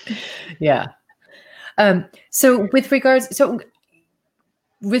lot. Yeah. So with regards to what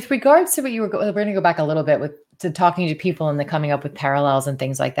you were, we're going to go back a little bit to talking to people and the coming up with parallels and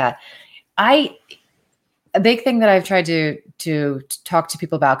things like that. A big thing that I've tried to talk to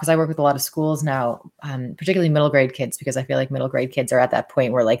people about, because I work with a lot of schools now, particularly middle grade kids, because I feel like middle grade kids are at that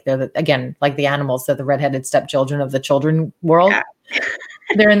point where like they're again, like the animals, they're the redheaded stepchildren of the children world. Yeah.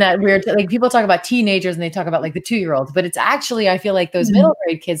 They're in that weird, like people talk about teenagers and they talk about like the 2-year-olds, but it's actually, I feel like those middle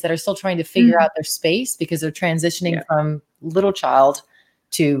grade kids that are still trying to figure out their space because they're transitioning from little child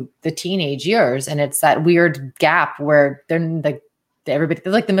to the teenage years. And it's that weird gap where they're like, they're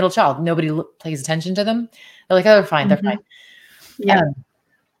like the middle child. Nobody pays attention to them. They're like, oh, they're fine. They're fine. Yeah.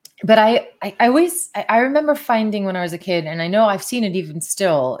 But I remember finding when I was a kid, and I know I've seen it even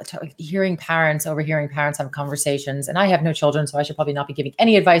still, overhearing parents have conversations, and I have no children, so I should probably not be giving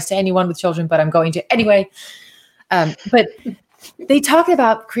any advice to anyone with children, but I'm going to anyway. But they talk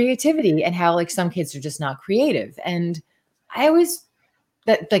about creativity and how like some kids are just not creative. And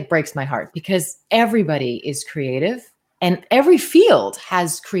that like breaks my heart, because everybody is creative. And every field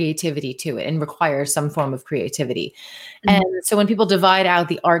has creativity to it and requires some form of creativity. Mm-hmm. And so when people divide out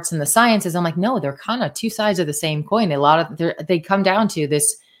the arts and the sciences, I'm like, no, they're kind of two sides of the same coin. They come down to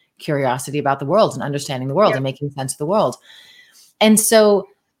this curiosity about the world and understanding the world and making sense of the world. And so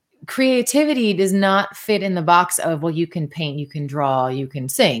creativity does not fit in the box of, well, you can paint, you can draw, you can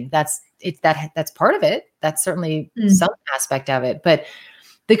sing. That's part of it. That's certainly some aspect of it. But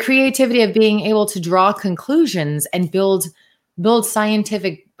the creativity of being able to draw conclusions and build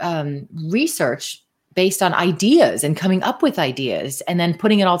scientific research based on ideas and coming up with ideas and then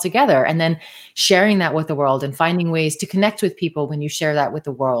putting it all together and then sharing that with the world and finding ways to connect with people when you share that with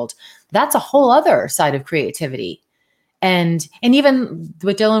the world. That's a whole other side of creativity. And even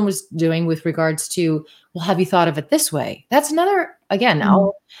what Dylan was doing with regards to, well, have you thought of it this way? That's another, again,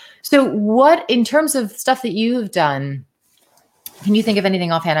 so what, in terms of stuff that you've done, can you think of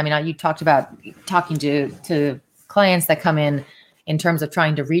anything offhand? I mean, you talked about talking to clients that come in terms of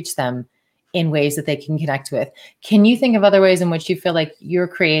trying to reach them in ways that they can connect with. Can you think of other ways in which you feel like your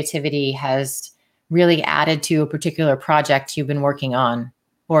creativity has really added to a particular project you've been working on,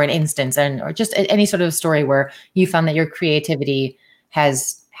 or an instance, or just any sort of story where you found that your creativity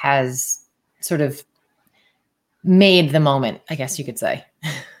has sort of made the moment, I guess you could say?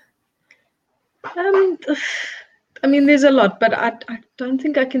 I mean, there's a lot, but I don't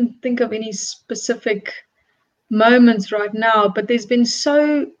think I can think of any specific moments right now. But there's been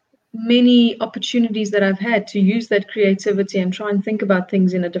so many opportunities that I've had to use that creativity and try and think about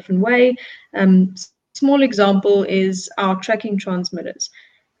things in a different way. Small example is our tracking transmitters.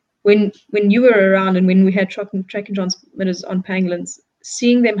 When you were around and when we had tracking transmitters on pangolins,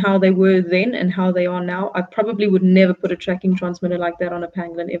 seeing them how they were then and how they are now, I probably would never put a tracking transmitter like that on a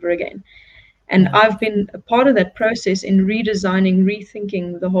pangolin ever again. And I've been a part of that process in redesigning,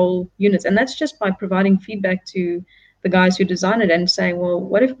 rethinking the whole units. And that's just by providing feedback to the guys who design it and saying, well,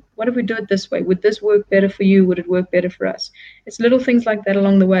 what if we do it this way? Would this work better for you? Would it work better for us? It's little things like that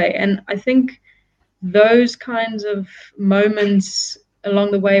along the way. And I think those kinds of moments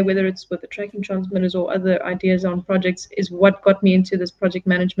along the way, whether it's with the tracking transmitters or other ideas on projects, is what got me into this project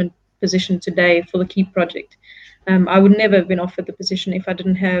management position today for the Keep project. I would never have been offered the position if I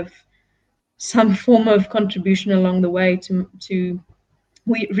didn't have some form of contribution along the way to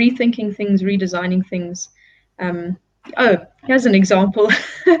rethinking things, redesigning things. Here's an example.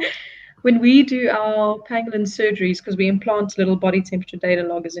 When we do our pangolin surgeries, because we implant little body temperature data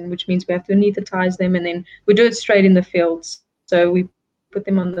loggers in, which means we have to anesthetize them, and then we do it straight in the fields. So we put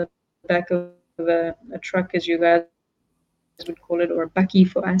them on the back of a truck, as you guys would call it, or a bakkie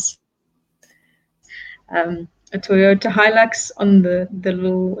for us. A Toyota Hilux on the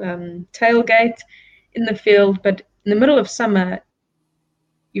little tailgate in the field. But in the middle of summer,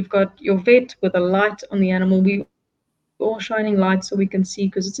 you've got your vet with a light on the animal. We all shining lights so we can see,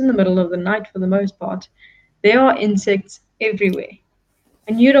 because it's in the middle of the night for the most part. There are insects everywhere.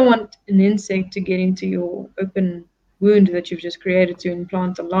 And you don't want an insect to get into your open wound that you've just created to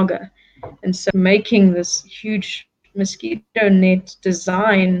implant a logger. And so making this huge mosquito net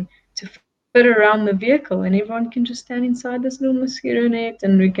design to fit around the vehicle, and everyone can just stand inside this little mosquito net,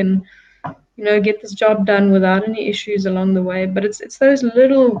 and we can, get this job done without any issues along the way. But it's those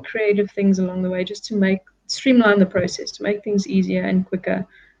little creative things along the way just to streamline the process, to make things easier and quicker.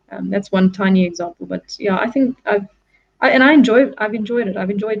 That's one tiny example, but yeah, I think I've enjoyed it. I've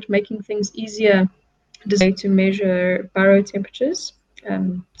enjoyed making things easier to measure burrow temperatures.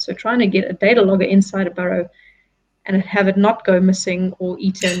 So trying to get a data logger inside a burrow and have it not go missing or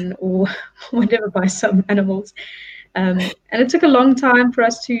eaten or whatever by some animals. And it took a long time for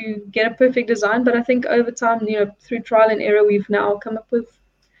us to get a perfect design, but I think over time, through trial and error, we've now come up with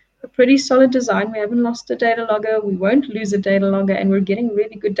a pretty solid design. We haven't lost a data logger. We won't lose a data logger, and we're getting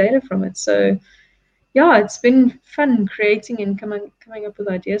really good data from it. So yeah, it's been fun creating and coming up with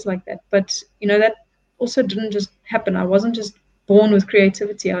ideas like that. But that also didn't just happen. I wasn't just born with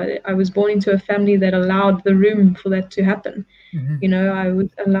creativity. I was born into a family that allowed the room for that to happen. Mm-hmm. I was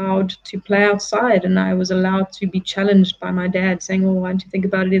allowed to play outside, and I was allowed to be challenged by my dad saying, well, why don't you think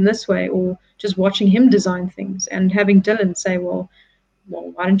about it in this way? Or just watching him design things and having Dylan say, well,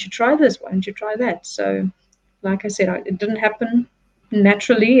 why don't you try this? Why don't you try that? So like I said, it didn't happen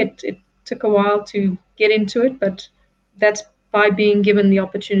naturally. It took a while to get into it, but that's by being given the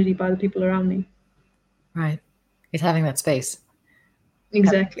opportunity by the people around me. Right. It's having that space.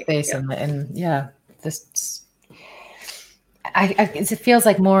 Exactly. Space. Yeah. And yeah, this, it feels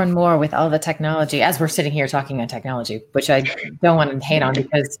like more and more with all the technology, as we're sitting here talking on technology, which I don't want to hate on,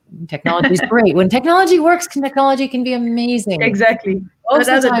 because technology is great. When technology works, technology can be amazing. Exactly. Most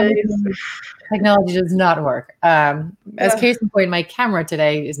of the time, technology does not work. As case in point, my camera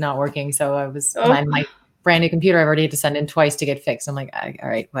today is not working. So I was my brand new computer, I've already had to send in twice to get fixed. I'm like, all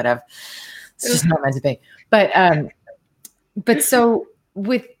right, whatever. It's just not meant to be. But so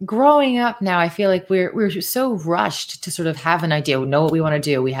with growing up now, I feel like we're just so rushed to sort of have an idea, we know what we want to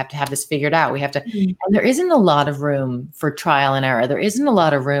do. We have to have this figured out. We have to, and there isn't a lot of room for trial and error. There isn't a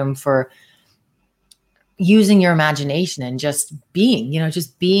lot of room for using your imagination and just being,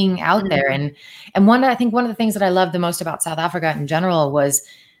 just being out there. And I think one of the things that I love the most about South Africa in general was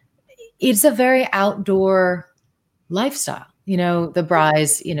it's a very outdoor lifestyle. The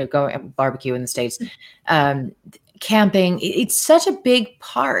braais, going barbecue in the States, camping. It's such a big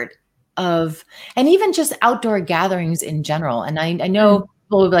part of, and even just outdoor gatherings in general. And I know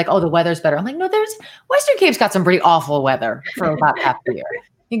people will be like, oh, the weather's better. I'm like, no, Western Cape's got some pretty awful weather for about half the year.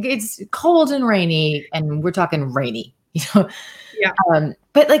 It's cold and rainy, and we're talking rainy, Yeah.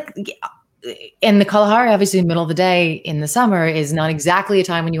 But like in the Kalahari, obviously middle of the day in the summer is not exactly a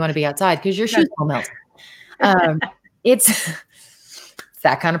time when you want to be outside because your shoes will melt. It's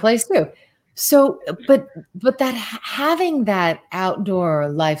that kind of place too. So, but that having that outdoor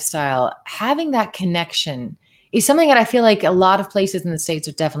lifestyle, having that connection is something that I feel like a lot of places in the States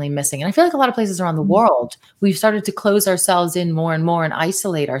are definitely missing. And I feel like a lot of places around the world, we've started to close ourselves in more and more and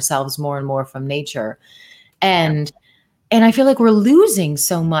isolate ourselves more and more from nature. And I feel like we're losing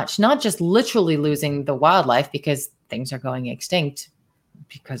so much, not just literally losing the wildlife because things are going extinct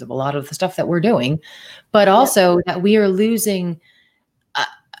because of a lot of the stuff that we're doing, but also that we are losing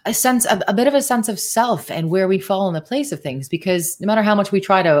a bit of a sense of self and where we fall in the place of things, because no matter how much we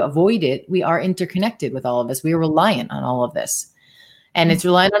try to avoid it, we are interconnected with all of this. We are reliant on all of this, and it's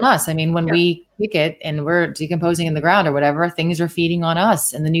reliant on us. I mean, when we pick it and we're decomposing in the ground or whatever, things are feeding on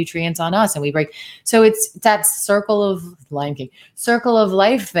us and the nutrients on us, and we break. So it's that circle of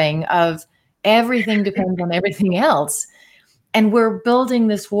life thing of everything depends on everything else. And we're building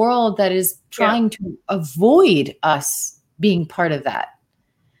this world that is trying to avoid us being part of that.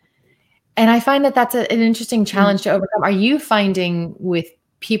 And I find that that's an interesting challenge to overcome. Are you finding with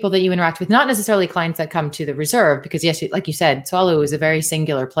people that you interact with, not necessarily clients that come to the reserve, because yes, like you said, Tswalu is a very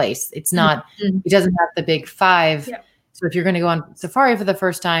singular place. It's not, it doesn't have the big five. Yeah. So if you're going to go on safari for the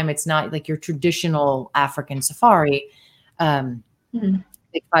first time, it's not like your traditional African safari.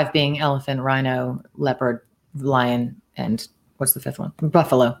 Big five being elephant, rhino, leopard, lion, and what's the fifth one?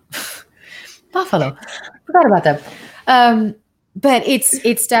 Buffalo. Buffalo. Forgot about that. But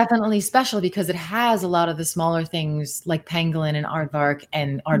it's definitely special because it has a lot of the smaller things like pangolin and aardvark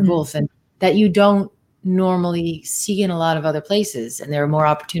and aardwolf, and that you don't normally see in a lot of other places. And there are more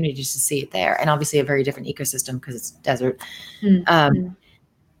opportunities to see it there. And obviously a very different ecosystem because it's desert.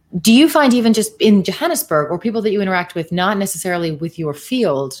 Do you find even just in Johannesburg or people that you interact with, not necessarily with your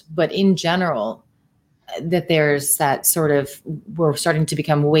field, but in general, that there's that sort of, we're starting to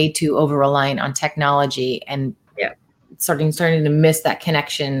become way too over-reliant on technology and starting to miss that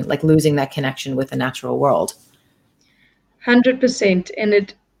connection, like losing that connection with the natural world? 100%.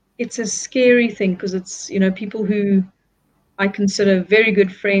 And it's a scary thing because it's, people who I consider very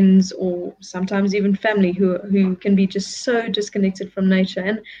good friends or sometimes even family who can be just so disconnected from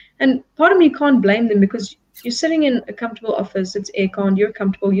nature. And part of me can't blame them because you're sitting in a comfortable office, it's aircon, you're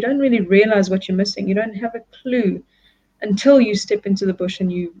comfortable, you don't really realize what you're missing. You don't have a clue until you step into the bush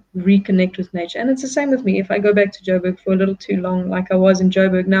and you reconnect with nature. And it's the same with me. If I go back to Joburg for a little too long, like I was in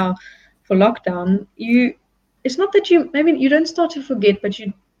Joburg now for lockdown, it's not that maybe you don't start to forget, but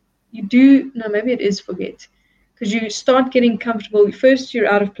you do, no, maybe it is forget. Because you start getting comfortable. First,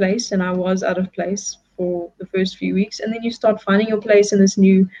 you're out of place, and I was out of place for the first few weeks. And then you start finding your place in this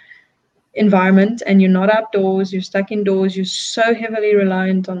new environment, and you're not outdoors, you're stuck indoors, you're so heavily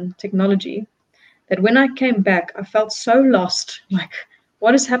reliant on technology that when I came back, I felt so lost, like,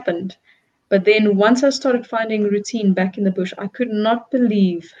 what has happened? But then once I started finding routine back in the bush, I could not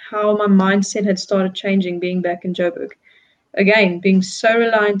believe how my mindset had started changing being back in Joburg. Again, being so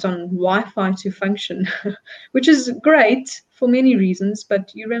reliant on Wi-Fi to function, which is great for many reasons,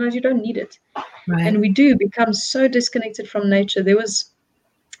 but you realize you don't need it. Right. And we do become so disconnected from nature. There was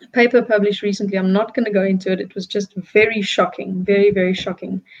a paper published recently. I'm not going to go into it. It was just very shocking, very, very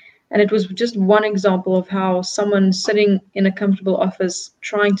shocking. And it was just one example of how someone sitting in a comfortable office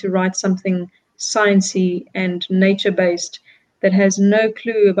trying to write something sciencey and nature-based that has no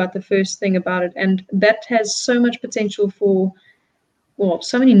clue about the first thing about it. And that has so much potential for,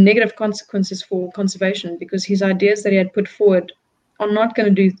 so many negative consequences for conservation, because his ideas that he had put forward are not going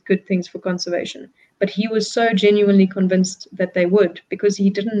to do good things for conservation. But he was so genuinely convinced that they would, because he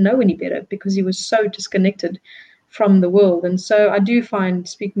didn't know any better, because he was so disconnected from the world. And so I do find,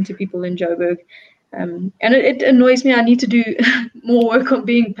 speaking to people in Joburg, and it annoys me. I need to do more work on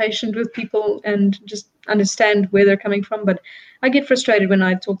being patient with people and just understand where they're coming from. But I get frustrated when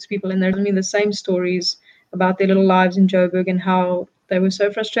I talk to people and they're telling me the same stories about their little lives in Joburg and how They were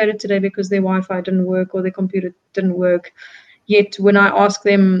so frustrated today because their Wi-Fi didn't work or their computer didn't work. Yet when I ask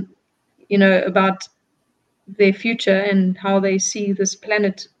them, about their future and how they see this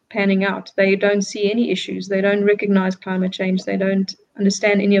planet panning out, they don't see any issues. They don't recognize climate change. They don't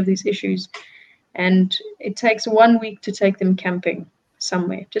understand any of these issues. And it takes 1 week to take them camping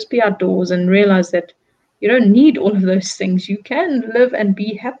somewhere. Just be outdoors and realize that you don't need all of those things. You can live and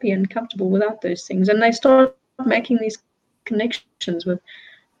be happy and comfortable without those things. And they start making these connections with,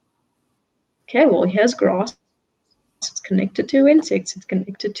 okay, well, here's grass. It's connected to insects. It's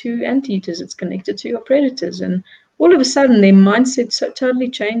connected to anteaters. It's connected to your predators. And all of a sudden, their mindset totally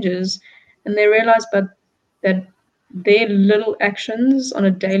changes. And they realize that their little actions on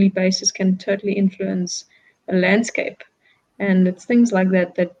a daily basis can totally influence a landscape. And it's things like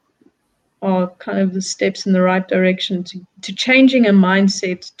that are kind of the steps in the right direction to changing a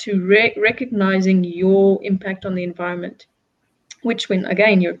mindset, to recognizing your impact on the environment, which when,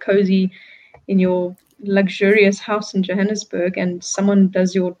 again, you're cozy in your luxurious house in Johannesburg and someone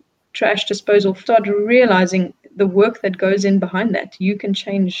does your trash disposal, start realizing the work that goes in behind that. You can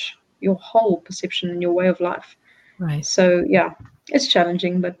change your whole perception and your way of life. Right. So, yeah, it's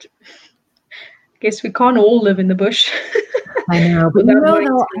challenging, but I guess we can't all live in the bush. I know, but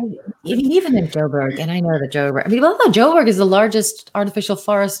even in Joburg, and I know that Joburg, Joburg is the largest artificial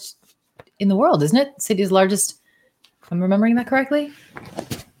forest in the world, isn't it? City's largest, if I'm remembering that correctly.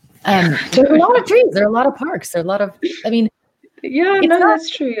 There are a lot of trees, there are a lot of parks, there are a lot of, that's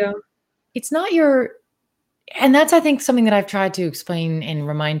true, yeah. It's not and that's, I think, something that I've tried to explain and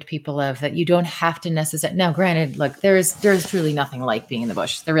remind people of, that you don't have to necessarily. Now, granted, look, there's truly nothing like being in the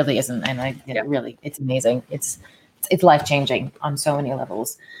bush. There really isn't. And really, it's amazing. It's life-changing on so many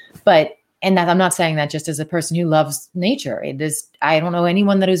levels. And that I'm not saying that just as a person who loves nature. It is, I don't know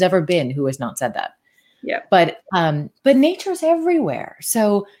anyone that has ever been who has not said that. Yeah. But nature's everywhere.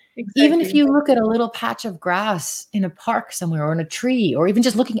 So exactly. Even if you look at a little patch of grass in a park somewhere, or in a tree, or even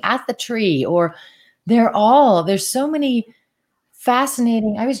just looking at the tree, or there's so many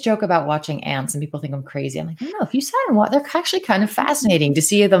fascinating. I always joke about watching ants, and people think I'm crazy. I'm like, no, if you sat and watch, they're actually kind of fascinating to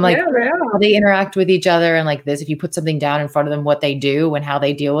see them, like how they interact with each other, and like this, if you put something down in front of them, what they do and how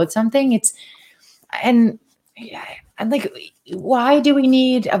they deal with something. I'm like, why do we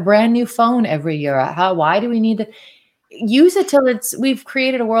need a brand new phone every year? Why do we need to use it till we've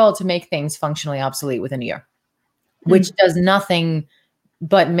created a world to make things functionally obsolete within a year, which does nothing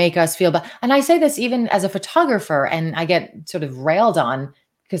but make us feel bad. And I say this even as a photographer, and I get sort of railed on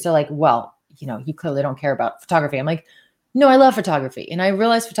because they're like, well, you clearly don't care about photography. I'm like, no, I love photography. And I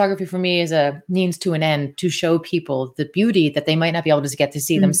realize photography for me is a means to an end, to show people the beauty that they might not be able to get to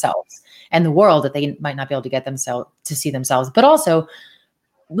see themselves, and the world that they might not be able to get themselves to see themselves, but also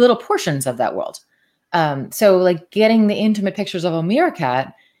little portions of that world. So like getting the intimate pictures of a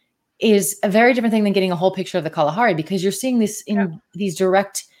meerkat is a very different thing than getting a whole picture of the Kalahari, because you're seeing this in these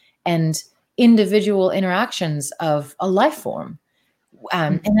direct and individual interactions of a life form.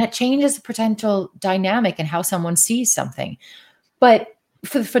 And that changes the potential dynamic and how someone sees something. But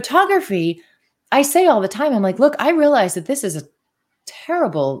for the photography, I say all the time, I'm like, look, I realize that this is a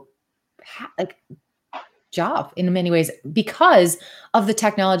terrible job in many ways because of the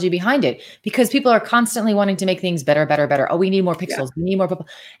technology behind it, because people are constantly wanting to make things better, better, better. Oh, we need more pixels. We need more people.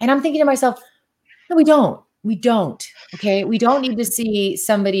 And I'm thinking to myself, no, we don't. Okay. We don't need to see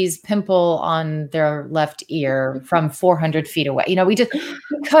somebody's pimple on their left ear from 400 feet away.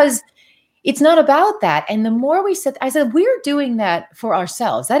 Because it's not about that. And the more I said, we're doing that for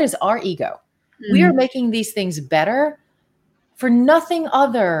ourselves. That is our ego. We are making these things better for nothing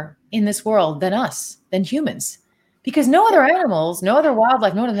other in this world than us, than humans, because no other animals, no other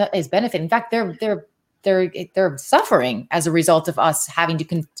wildlife, no one is benefiting. In fact, they're suffering as a result of us having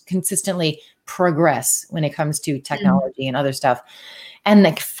to consistently progress when it comes to technology and other stuff, and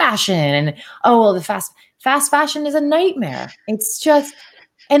like fashion. And the fast fashion is a nightmare. It's just,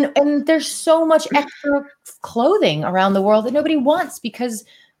 and there's so much extra clothing around the world that nobody wants because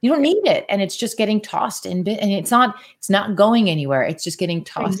you don't need it, and it's just getting tossed and it's not going anywhere. It's just getting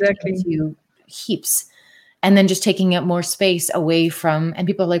tossed into heaps, and then just taking up more space away from. And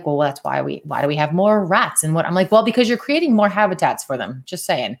people are like, well, that's why do we have more rats? And what I'm like, well, because you're creating more habitats for them. Just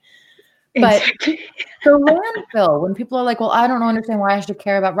saying. But the landfill, when people are like, well, I don't understand why I should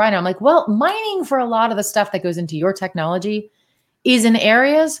care about rhino. I'm like, well, mining for a lot of the stuff that goes into your technology is in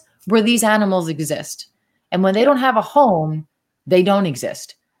areas where these animals exist, and when they don't have a home, they don't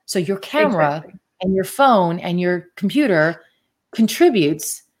exist. So your camera and your phone and your computer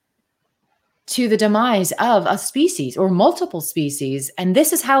contributes to the demise of a species or multiple species. And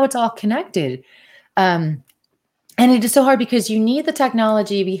this is how it's all connected. And And it is so hard because you need the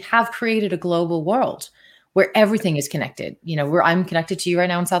technology. We have created a global world where everything is connected. Where I'm connected to you right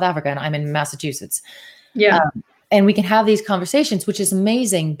now in South Africa, and I'm in Massachusetts. Yeah. And we can have these conversations, which is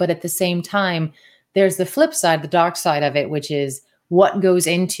amazing. But at the same time, there's the flip side, the dark side of it, which is what goes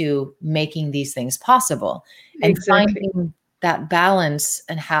into making these things possible, and Exactly. finding that balance.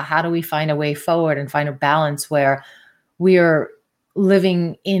 And how do we find a way forward and find a balance where we are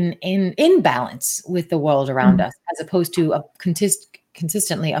living in balance with the world around us, as opposed to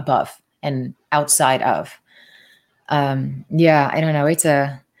consistently above and outside of. Yeah, I don't know. It's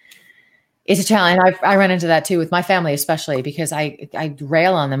a challenge. I run into that too with my family, especially because I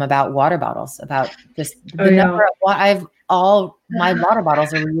rail on them about water bottles, about just the number of all my water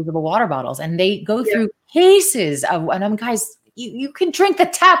bottles are reusable water bottles, and they go through cases of, and I'm guys, you can drink the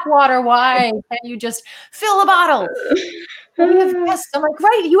tap water. Why can't you just fill a bottle? I'm like,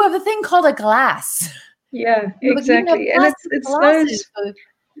 right, you have a thing called a glass. Yeah, exactly. And it's those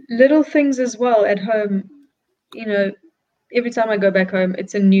little things as well at home. Every time I go back home,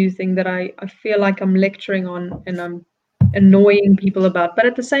 it's a new thing that I feel like I'm lecturing on and I'm annoying people about. But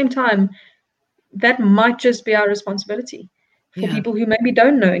at the same time, that might just be our responsibility for people who maybe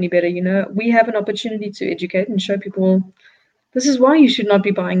don't know any better. We have an opportunity to educate and show people, this is why you should not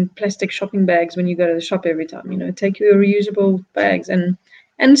be buying plastic shopping bags when you go to the shop every time. Take your reusable bags. And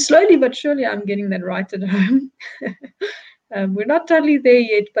slowly but surely, I'm getting that right at home. We're not totally there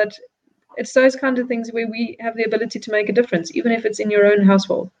yet, but it's those kind of things where we have the ability to make a difference, even if it's in your own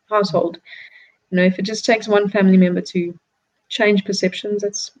household. If it just takes one family member to change perceptions,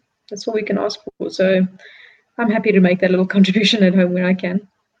 that's all we can ask for. So I'm happy to make that little contribution at home where I can.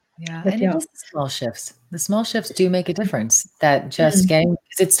 Yeah, and it is the small shifts. The small shifts do make a difference. That just getting,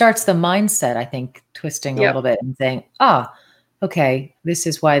 because it starts the mindset, I think, twisting a little bit and saying, okay, this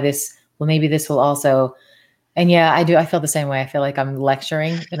is why this, well, maybe this will also. And yeah, I do. I feel the same way. I feel like I'm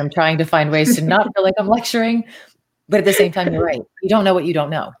lecturing, and I'm trying to find ways to not feel like I'm lecturing. But at the same time, you're right. You don't know what you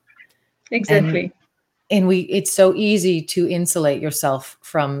don't know. Exactly. And it's so easy to insulate yourself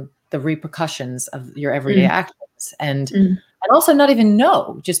from the repercussions of your everyday actions, and also not even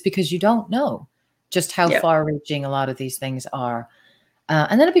know, just because you don't know just how far-reaching a lot of these things are.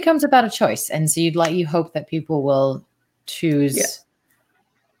 And then it becomes about a choice. And so you hope that people will choose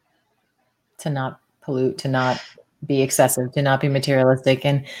to not pollute, to not be excessive, to not be materialistic,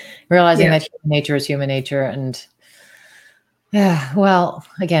 and realizing that human nature is human nature. And well,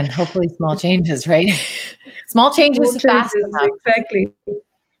 again, hopefully small changes, right? Small changes fast enough. Exactly.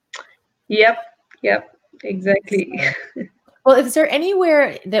 Yep, exactly. Well, is there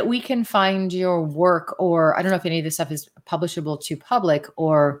anywhere that we can find your work, or I don't know if any of this stuff is publishable to public,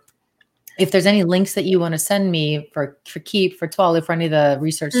 or if there's any links that you want to send me for Keep, for Twala, for any of the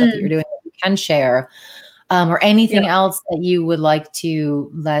research stuff that you're doing that you can share, or anything else that you would like to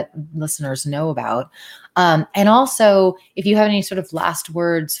let listeners know about. And also, if you have any sort of last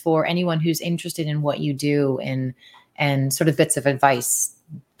words for anyone who's interested in what you do, and sort of bits of advice,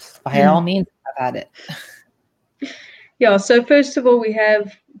 by all means, about it. Yeah, so first of all, we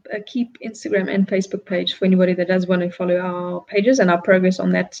have a Keep Instagram and Facebook page for anybody that does want to follow our pages and our progress on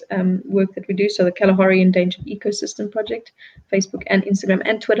that work that we do. So the Kalahari Endangered Ecosystem Project, Facebook and Instagram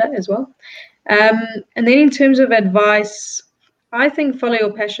and Twitter as well. And then in terms of advice, I think follow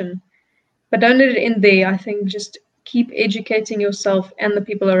your passion, but don't let it end there. I think just keep educating yourself and the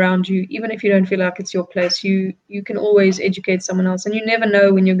people around you. Even if you don't feel like it's your place, you can always educate someone else. And you never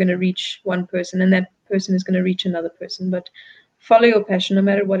know when you're going to reach one person and that person is going to reach another person. But follow your passion no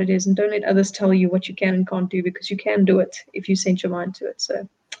matter what it is, and don't let others tell you what you can and can't do, because you can do it if you set your mind to it. So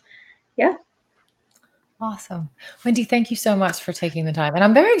yeah. Awesome. Wendy, thank you so much for taking the time. And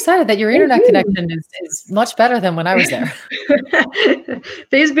I'm very excited that your internet connection is much better than when I was there.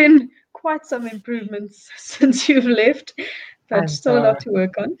 There's been quite some improvements since you've left, but still a lot to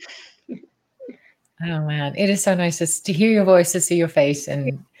work on. Oh man, it is so nice to hear your voice, to see your face,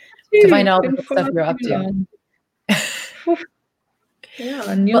 and to find out the stuff you're up to.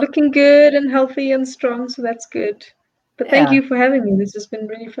 Yeah, and you're looking good and healthy and strong, so that's good. But thank you for having me. This has been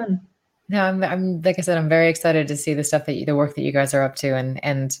really fun. No, I'm like I said, I'm very excited to see the stuff the work that you guys are up to,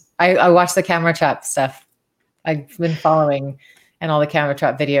 and I watch the Camera Trap stuff. I've been following, and all the Camera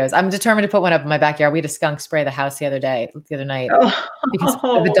Trap videos. I'm determined to put one up in my backyard. We had a skunk spray the house the other night, because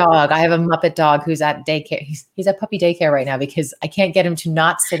of the dog. I have a Muppet dog who's at daycare. He's at puppy daycare right now because I can't get him to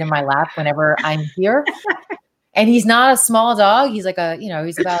not sit in my lap whenever I'm here. And he's not a small dog. He's like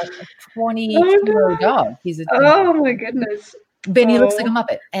he's about a 20-kilo dog. Oh my goodness. But he looks like a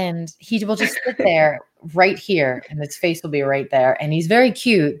Muppet, and he will just sit there right here, and his face will be right there. And he's very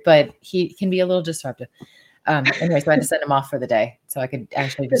cute, but he can be a little disruptive. Anyway, so I had to send him off for the day so I could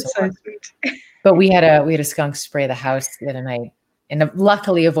actually do That's some so work. sweet. But we had a skunk spray the house the other night, and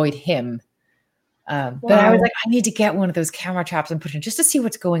luckily avoid him. But I was Wow. like, I need to get one of those camera traps and put in just to see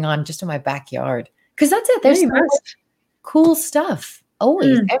what's going on just in my backyard. Because that's it. There's You so must. much cool stuff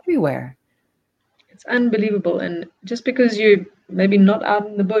always everywhere. It's unbelievable. And just because you're maybe not out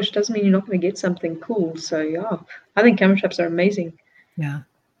in the bush doesn't mean you're not going to get something cool. So yeah, I think camera traps are amazing. Yeah.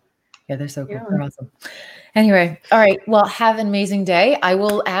 Yeah, they're so cool. Yeah. They're awesome. Anyway, all right. Well, have an amazing day. I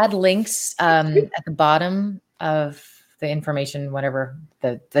will add links at the bottom of the information, whatever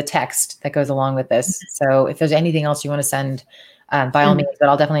the text that goes along with this. So if there's anything else you want to send, by all means, but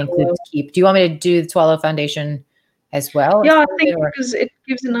I'll definitely include Keep. Do you want me to do the Swallow Foundation as well? Yeah, I think because it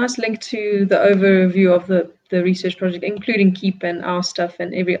gives a nice link to the overview of the research project, including Keep and our stuff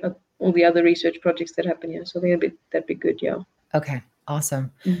and all the other research projects that happen here. So I think that'd be good. Yeah. Okay.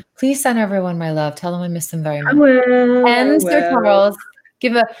 Awesome. Please send everyone my love. Tell them I miss them very much. I will. And Sir Charles,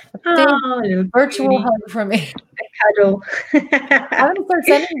 give a big virtual hug from me. Cuddle. I'm going to start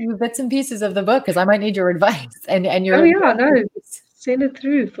sending you bits and pieces of the book because I might need your advice and your. Oh yeah, no, send it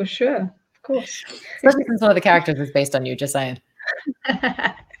through for sure. Of course. Especially since one of the characters is based on you. Just saying. He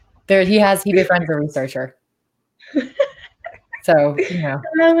befriends a researcher. So I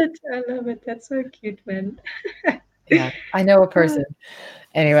love it. That's so cute, man. Yeah, I know a person.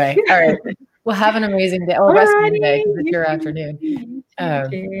 Anyway, all right. Well, have an amazing day. Oh, rest of the day because it's your afternoon.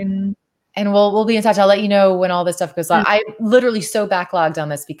 And we'll be in touch. I'll let you know when all this stuff goes live. I'm literally so backlogged on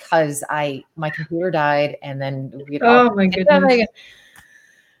this because my computer died, and then my goodness.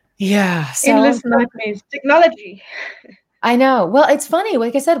 Yeah, so endless nightmares. Technology. I know. Well, it's funny.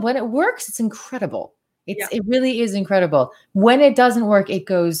 Like I said, when it works, it's incredible. It really is incredible. When it doesn't work, it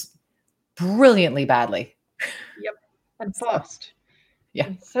goes brilliantly badly. Yep. And fast. Yeah.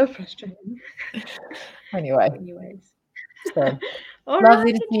 It's so frustrating. Anyways. So, All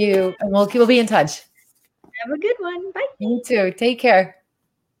lovely right. to see you. And we'll be in touch. Have a good one. Bye. You too. Take care.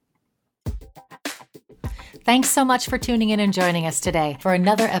 Thanks so much for tuning in and joining us today for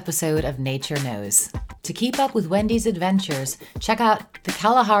another episode of Nature Knows. To keep up with Wendy's adventures, check out the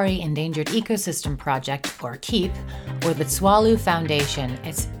Kalahari Endangered Ecosystem Project, or KEEP, or the Tswalu Foundation.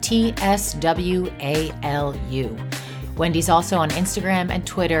 It's TSWALU. Wendy's also on Instagram and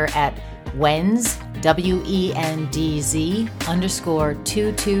Twitter at Wendz,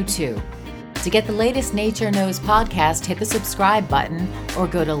 WENDZ_222. To get the latest Nature Knows podcast, hit the subscribe button or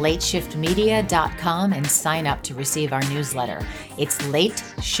go to lateshiftmedia.com and sign up to receive our newsletter. It's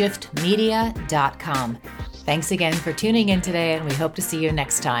lateshiftmedia.com. Thanks again for tuning in today, and we hope to see you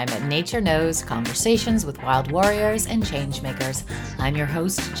next time at Nature Knows Conversations with Wild Warriors and Changemakers. I'm your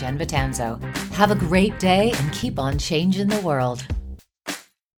host, Jen Vitanzo. Have a great day and keep on changing the world.